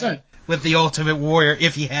 100%. have with the Ultimate Warrior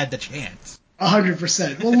if he had the chance.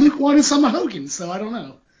 100%. Well, Luke wanted some of Hogan, so I don't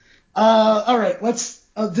know. All right, let's.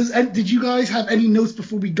 Did you guys have any notes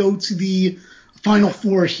before we go to the final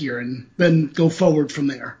four here, and then go forward from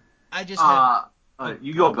there? I just had.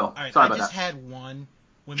 You go, Bill. All right, Sorry I about just that. had one.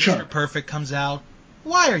 When Sure. Mr. Perfect comes out,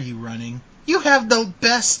 why are you running? You have the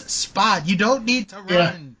best spot. You don't need to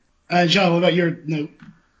run. John, what about your note?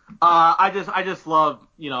 I just love,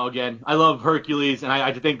 again, I love Hercules, and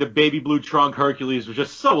I think the baby blue trunk Hercules was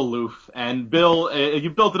just so aloof. And Bill,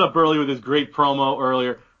 you built it up early with his great promo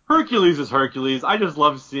earlier. Hercules is Hercules. I just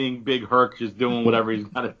love seeing Big Herc just doing whatever he's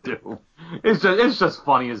got to do. It's just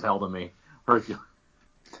funny as hell to me. Hercules.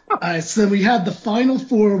 All right, so we had the final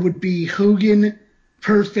four would be Hogan,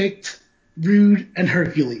 Perfect, Rude, and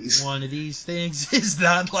Hercules. One of these things is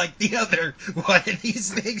not like the other. One of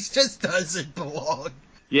these things just doesn't belong.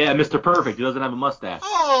 Yeah, Mr. Perfect. He doesn't have a mustache.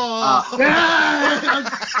 Oh.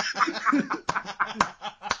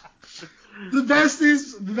 The best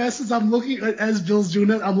is I'm looking as Bill's doing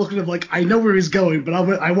it. I'm looking at like I know where he's going, but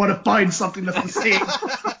I want to find something that's the same.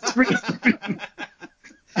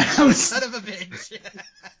 Son of a bitch.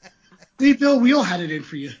 See, Bill, we all had it in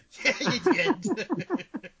for you. Yeah, you did.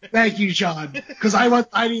 Thank you, John, because I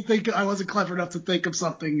wasn't clever enough to think of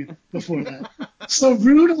something before that. So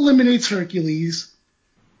Rude eliminates Hercules,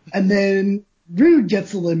 and then Rude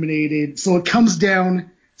gets eliminated. So it comes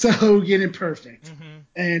down to Hogan and Perfect,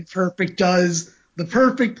 and Perfect does the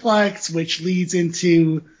Perfect Plex, which leads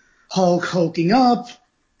into Hulk hulking up,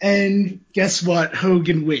 and guess what?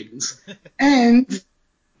 Hogan wins. And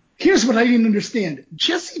here's what I didn't understand: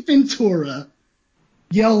 Jesse Ventura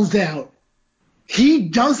yells out, he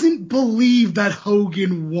doesn't believe that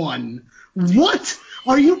Hogan won. What?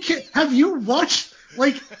 Are you kidding? Have you watched,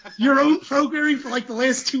 like, your own programming for, like, the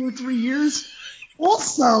last 2 or 3 years?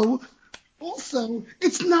 Also,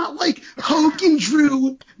 it's not like Hogan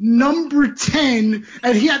drew number 10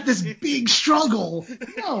 and he had this big struggle.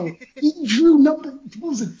 No, he drew what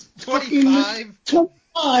was it? 25.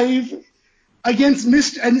 25 against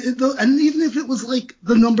Mr. And even if it was like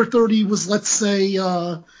the number 30 was, let's say,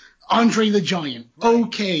 Andre the Giant. Right.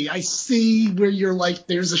 Okay, I see where you're like,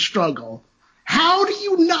 there's a struggle. How do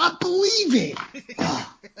you not believe it?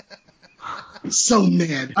 So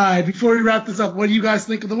mad. All right, before we wrap this up, what do you guys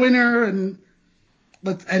think of the winner? And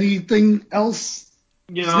anything else?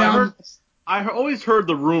 You know, I always heard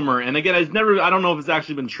the rumor, and again, I don't know if it's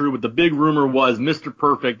actually been true, but the big rumor was Mr.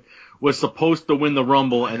 Perfect was supposed to win the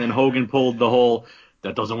Rumble, and then Hogan pulled the whole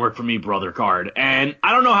 "that doesn't work for me, brother" card. And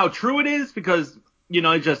I don't know how true it is because, you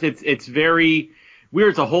know, it's very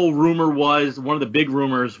weird. The whole rumor was, one of the big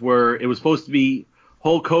rumors where it was supposed to be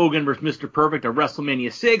Hulk Hogan versus Mr. Perfect at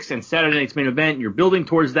WrestleMania 6 and Saturday Night's Main Event. You're building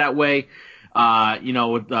towards that way,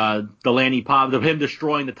 with Delaney Pop, him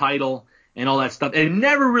destroying the title and all that stuff. And it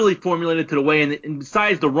never really formulated to the way, and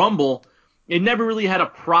besides the Rumble, it never really had a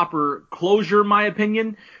proper closure, in my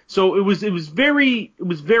opinion. So it was very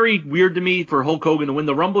weird to me for Hulk Hogan to win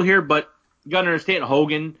the Rumble here, but you gotta understand,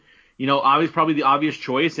 Hogan, you know, obviously probably the obvious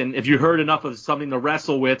choice, and if you heard enough of something to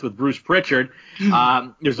wrestle with Bruce Pritchard,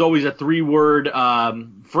 there's always a 3-word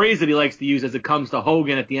phrase that he likes to use as it comes to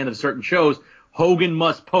Hogan at the end of certain shows: Hogan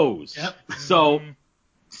must pose. Yep.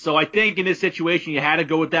 So I think in this situation you had to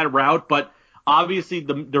go with that route, but obviously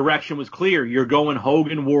the direction was clear. You're going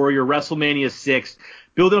Hogan Warrior, WrestleMania 6,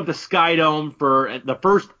 building up the Skydome for the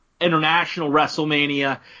first international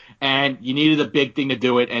WrestleMania, and you needed a big thing to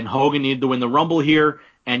do it, and Hogan needed to win the Rumble here,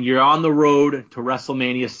 and you're on the road to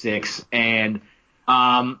WrestleMania 6. And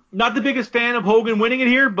not the biggest fan of Hogan winning it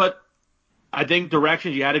here, but I think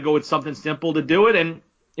directions, you had to go with something simple to do it, and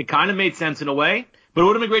it kind of made sense in a way. But it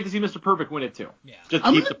would have been great to see Mr. Perfect win it too. Yeah. Just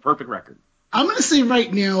keep the perfect record. I'm going to say right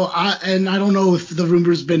now, and I don't know if the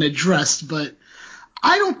rumor's been addressed, but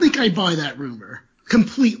I don't think I buy that rumor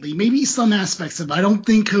completely. Maybe some aspects of it. I don't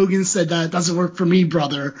think Hogan said that it doesn't work for me,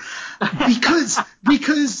 brother. Because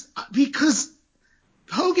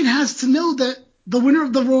Hogan has to know that the winner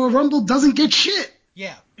of the Royal Rumble doesn't get shit.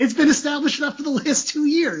 Yeah. It's been established after the last 2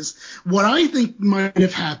 years. What I think might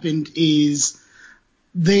have happened is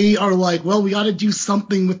they are like, well, we got to do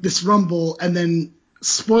something with this Rumble, and then,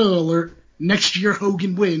 spoiler alert, next year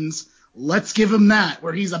Hogan wins. Let's give him that,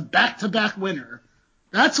 where he's a back-to-back winner.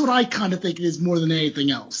 That's what I kind of think it is more than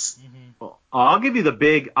anything else. Mm-hmm. Well, I'll give you the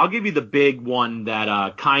big one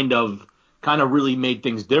that kind of really made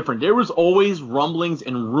things different. There was always rumblings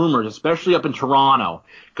and rumors, especially up in Toronto,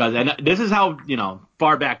 and this is how, you know,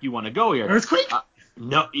 far back you want to go here. Earthquake?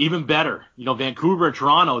 No, even better. You know, Vancouver and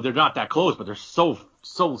Toronto, they're not that close, but they're so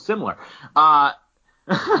similar.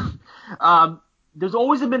 There's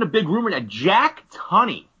always been a big rumor that Jack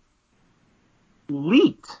Tunney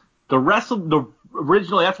leaked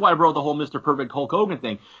originally. That's why I wrote the whole Mr. Perfect Hulk Hogan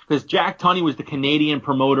thing, because Jack Tunney was the Canadian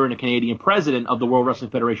promoter and the Canadian president of the World Wrestling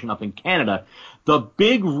Federation up in Canada. The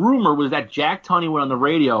big rumor was that Jack Tunney went on the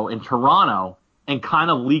radio in Toronto and kind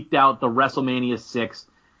of leaked out the WrestleMania 6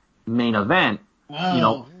 main event, you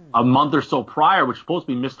know, a month or so prior, which was supposed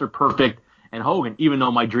to be Mr. Perfect and Hogan, even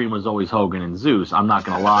though my dream was always Hogan and Zeus. I'm not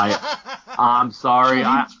going to lie. I'm sorry.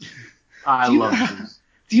 I love Zeus.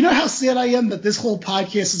 Do you know how sad I am that this whole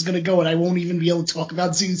podcast is going to go and I won't even be able to talk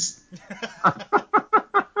about Zeus?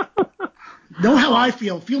 Know how I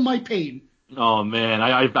feel. Feel my pain. Oh man,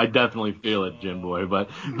 I definitely feel it, Jim Boy. But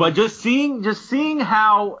just seeing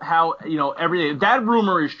how you know everything, that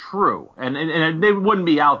rumor is true, and they wouldn't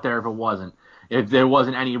be out there if there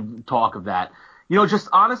wasn't any talk of that. You know, just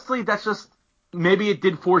honestly, that's just, maybe it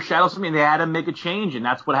did foreshadow something. They had to make a change, and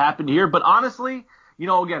that's what happened here. But honestly, you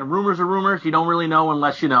know, again, rumors are rumors. You don't really know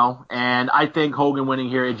unless you know. And I think Hogan winning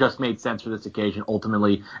here, it just made sense for this occasion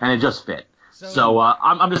ultimately, and it just fit. So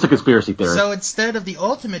I'm just a conspiracy theorist. So instead of the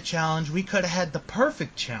Ultimate Challenge, we could have had the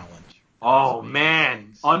Perfect Challenge. Oh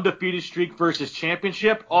man, undefeated streak versus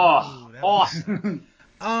championship. Oh, awesome.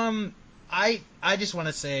 I just want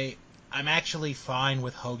to say I'm actually fine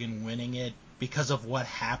with Hogan winning it because of what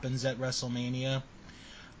happens at WrestleMania.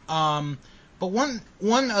 But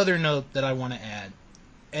one other note that I want to add,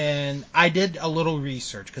 and I did a little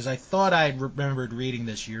research because I thought I remembered reading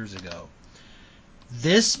this years ago.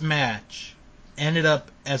 This match ended up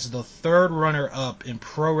as the third runner-up in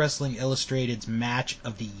Pro Wrestling Illustrated's Match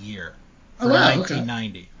of the Year for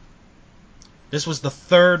 1990. Okay. This was the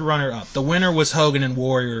third runner-up. The winner was Hogan and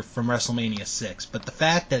Warrior from WrestleMania 6. But the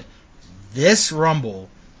fact that this Rumble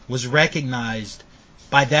was recognized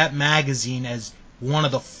by that magazine as one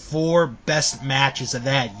of the 4 best matches of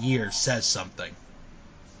that year says something.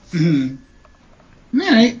 Mm-hmm. All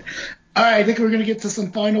right. I think we're going to get to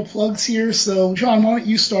some final plugs here. So, John, why don't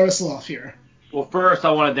you start us off here? Well, first,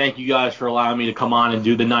 I want to thank you guys for allowing me to come on and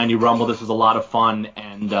do the 90 Rumble. This was a lot of fun,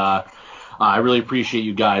 and I really appreciate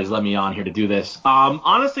you guys letting me on here to do this.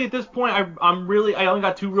 Honestly, at this point, I only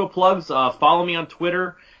got 2 real plugs. Follow me on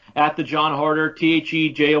Twitter at the John Harder,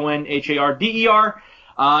 TheJohnHarder.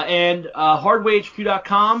 And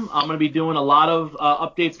hardwayhq.com, I'm going to be doing a lot of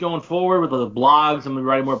updates going forward with the blogs. I'm going to be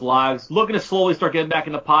writing more blogs. Looking to slowly start getting back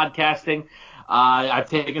into podcasting. I've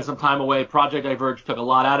taken some time away. Project Diverge took a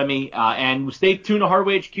lot out of me. And stay tuned to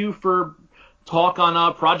Hardway HQ for talk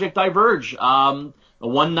on Project Diverge, a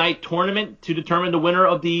one-night tournament to determine the winner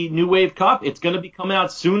of the New Wave Cup. It's going to be coming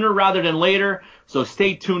out sooner rather than later, so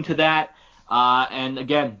stay tuned to that. And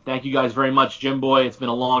again, thank you guys very much, Jim Boy. It's been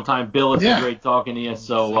a long time. Bill, it's been great talking to you.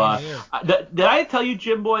 So, did I tell you,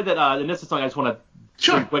 Jim Boy, that and this is something I just want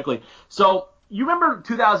to do quickly. So, you remember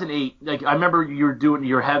 2008? Like, I remember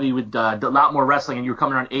you're heavy with a lot more wrestling, and you were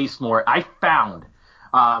coming around Ace more. I found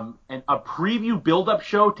a preview build-up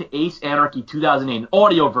show to Ace Anarchy 2008, an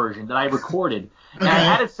audio version that I recorded, and I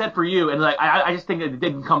had it set for you, and like I just think it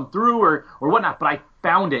didn't come through or whatnot, but I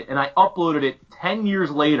found it and I uploaded it 10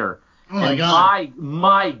 years later. Oh my God!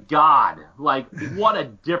 My God! Like, what a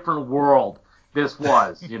different world this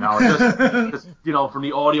was, you know. Just you know, from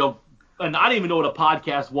the audio, and I didn't even know what a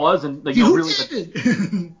podcast was, and like, you know,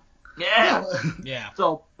 really. Yeah.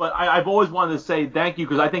 So, but I've always wanted to say thank you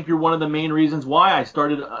because I think you're one of the main reasons why I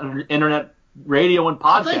started internet radio and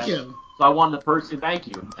podcast. Thank you. So I wanted to personally thank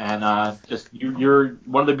you, and just you're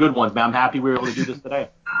one of the good ones, man. I'm happy we were able to do this today.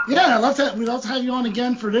 Yeah, we'd love to have you on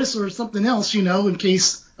again for this or something else, you know, in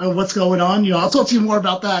case of what's going on. You know, I'll talk to you more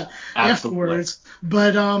about that afterwards.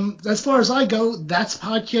 But as far as I go, that's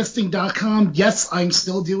podcasting.com. Yes, I'm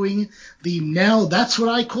still doing the Now That's What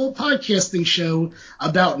I Call Podcasting show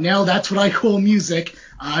about Now That's What I Call Music.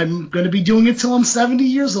 I'm going to be doing it till I'm 70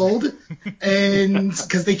 years old, and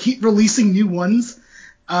because they keep releasing new ones.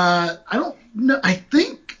 I don't know. I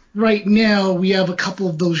think right now we have a couple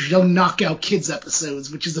of those Young Knockout Kids episodes,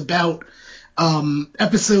 which is about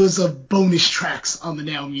episodes of bonus tracks on the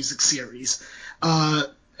Now Music series.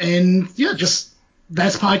 And yeah, just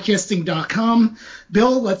that's podcasting.com.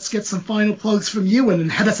 Bill, let's get some final plugs from you and then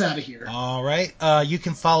head us out of here. All right. You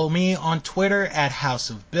can follow me on Twitter at House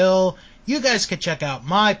of Bill. You guys can check out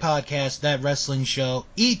my podcast, That Wrestling Show,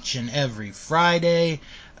 each and every Friday.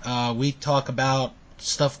 We talk about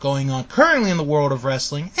stuff going on currently in the world of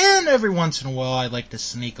wrestling, and every once in a while I like to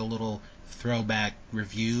sneak a little throwback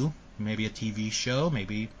review, maybe a TV show,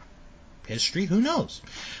 maybe history, who knows.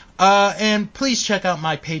 And please check out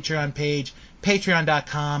my Patreon page,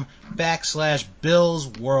 patreon.com/Bill's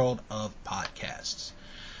World of Podcasts.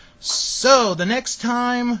 So the next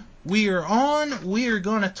time we are on, we are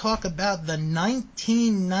going to talk about the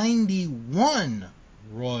 1991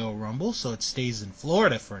 Royal Rumble, so it stays in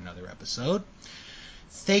Florida for another episode.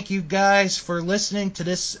 Thank you guys for listening to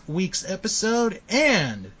this week's episode,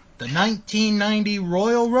 and the 1990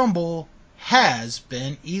 Royal Rumble has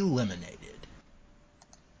been eliminated.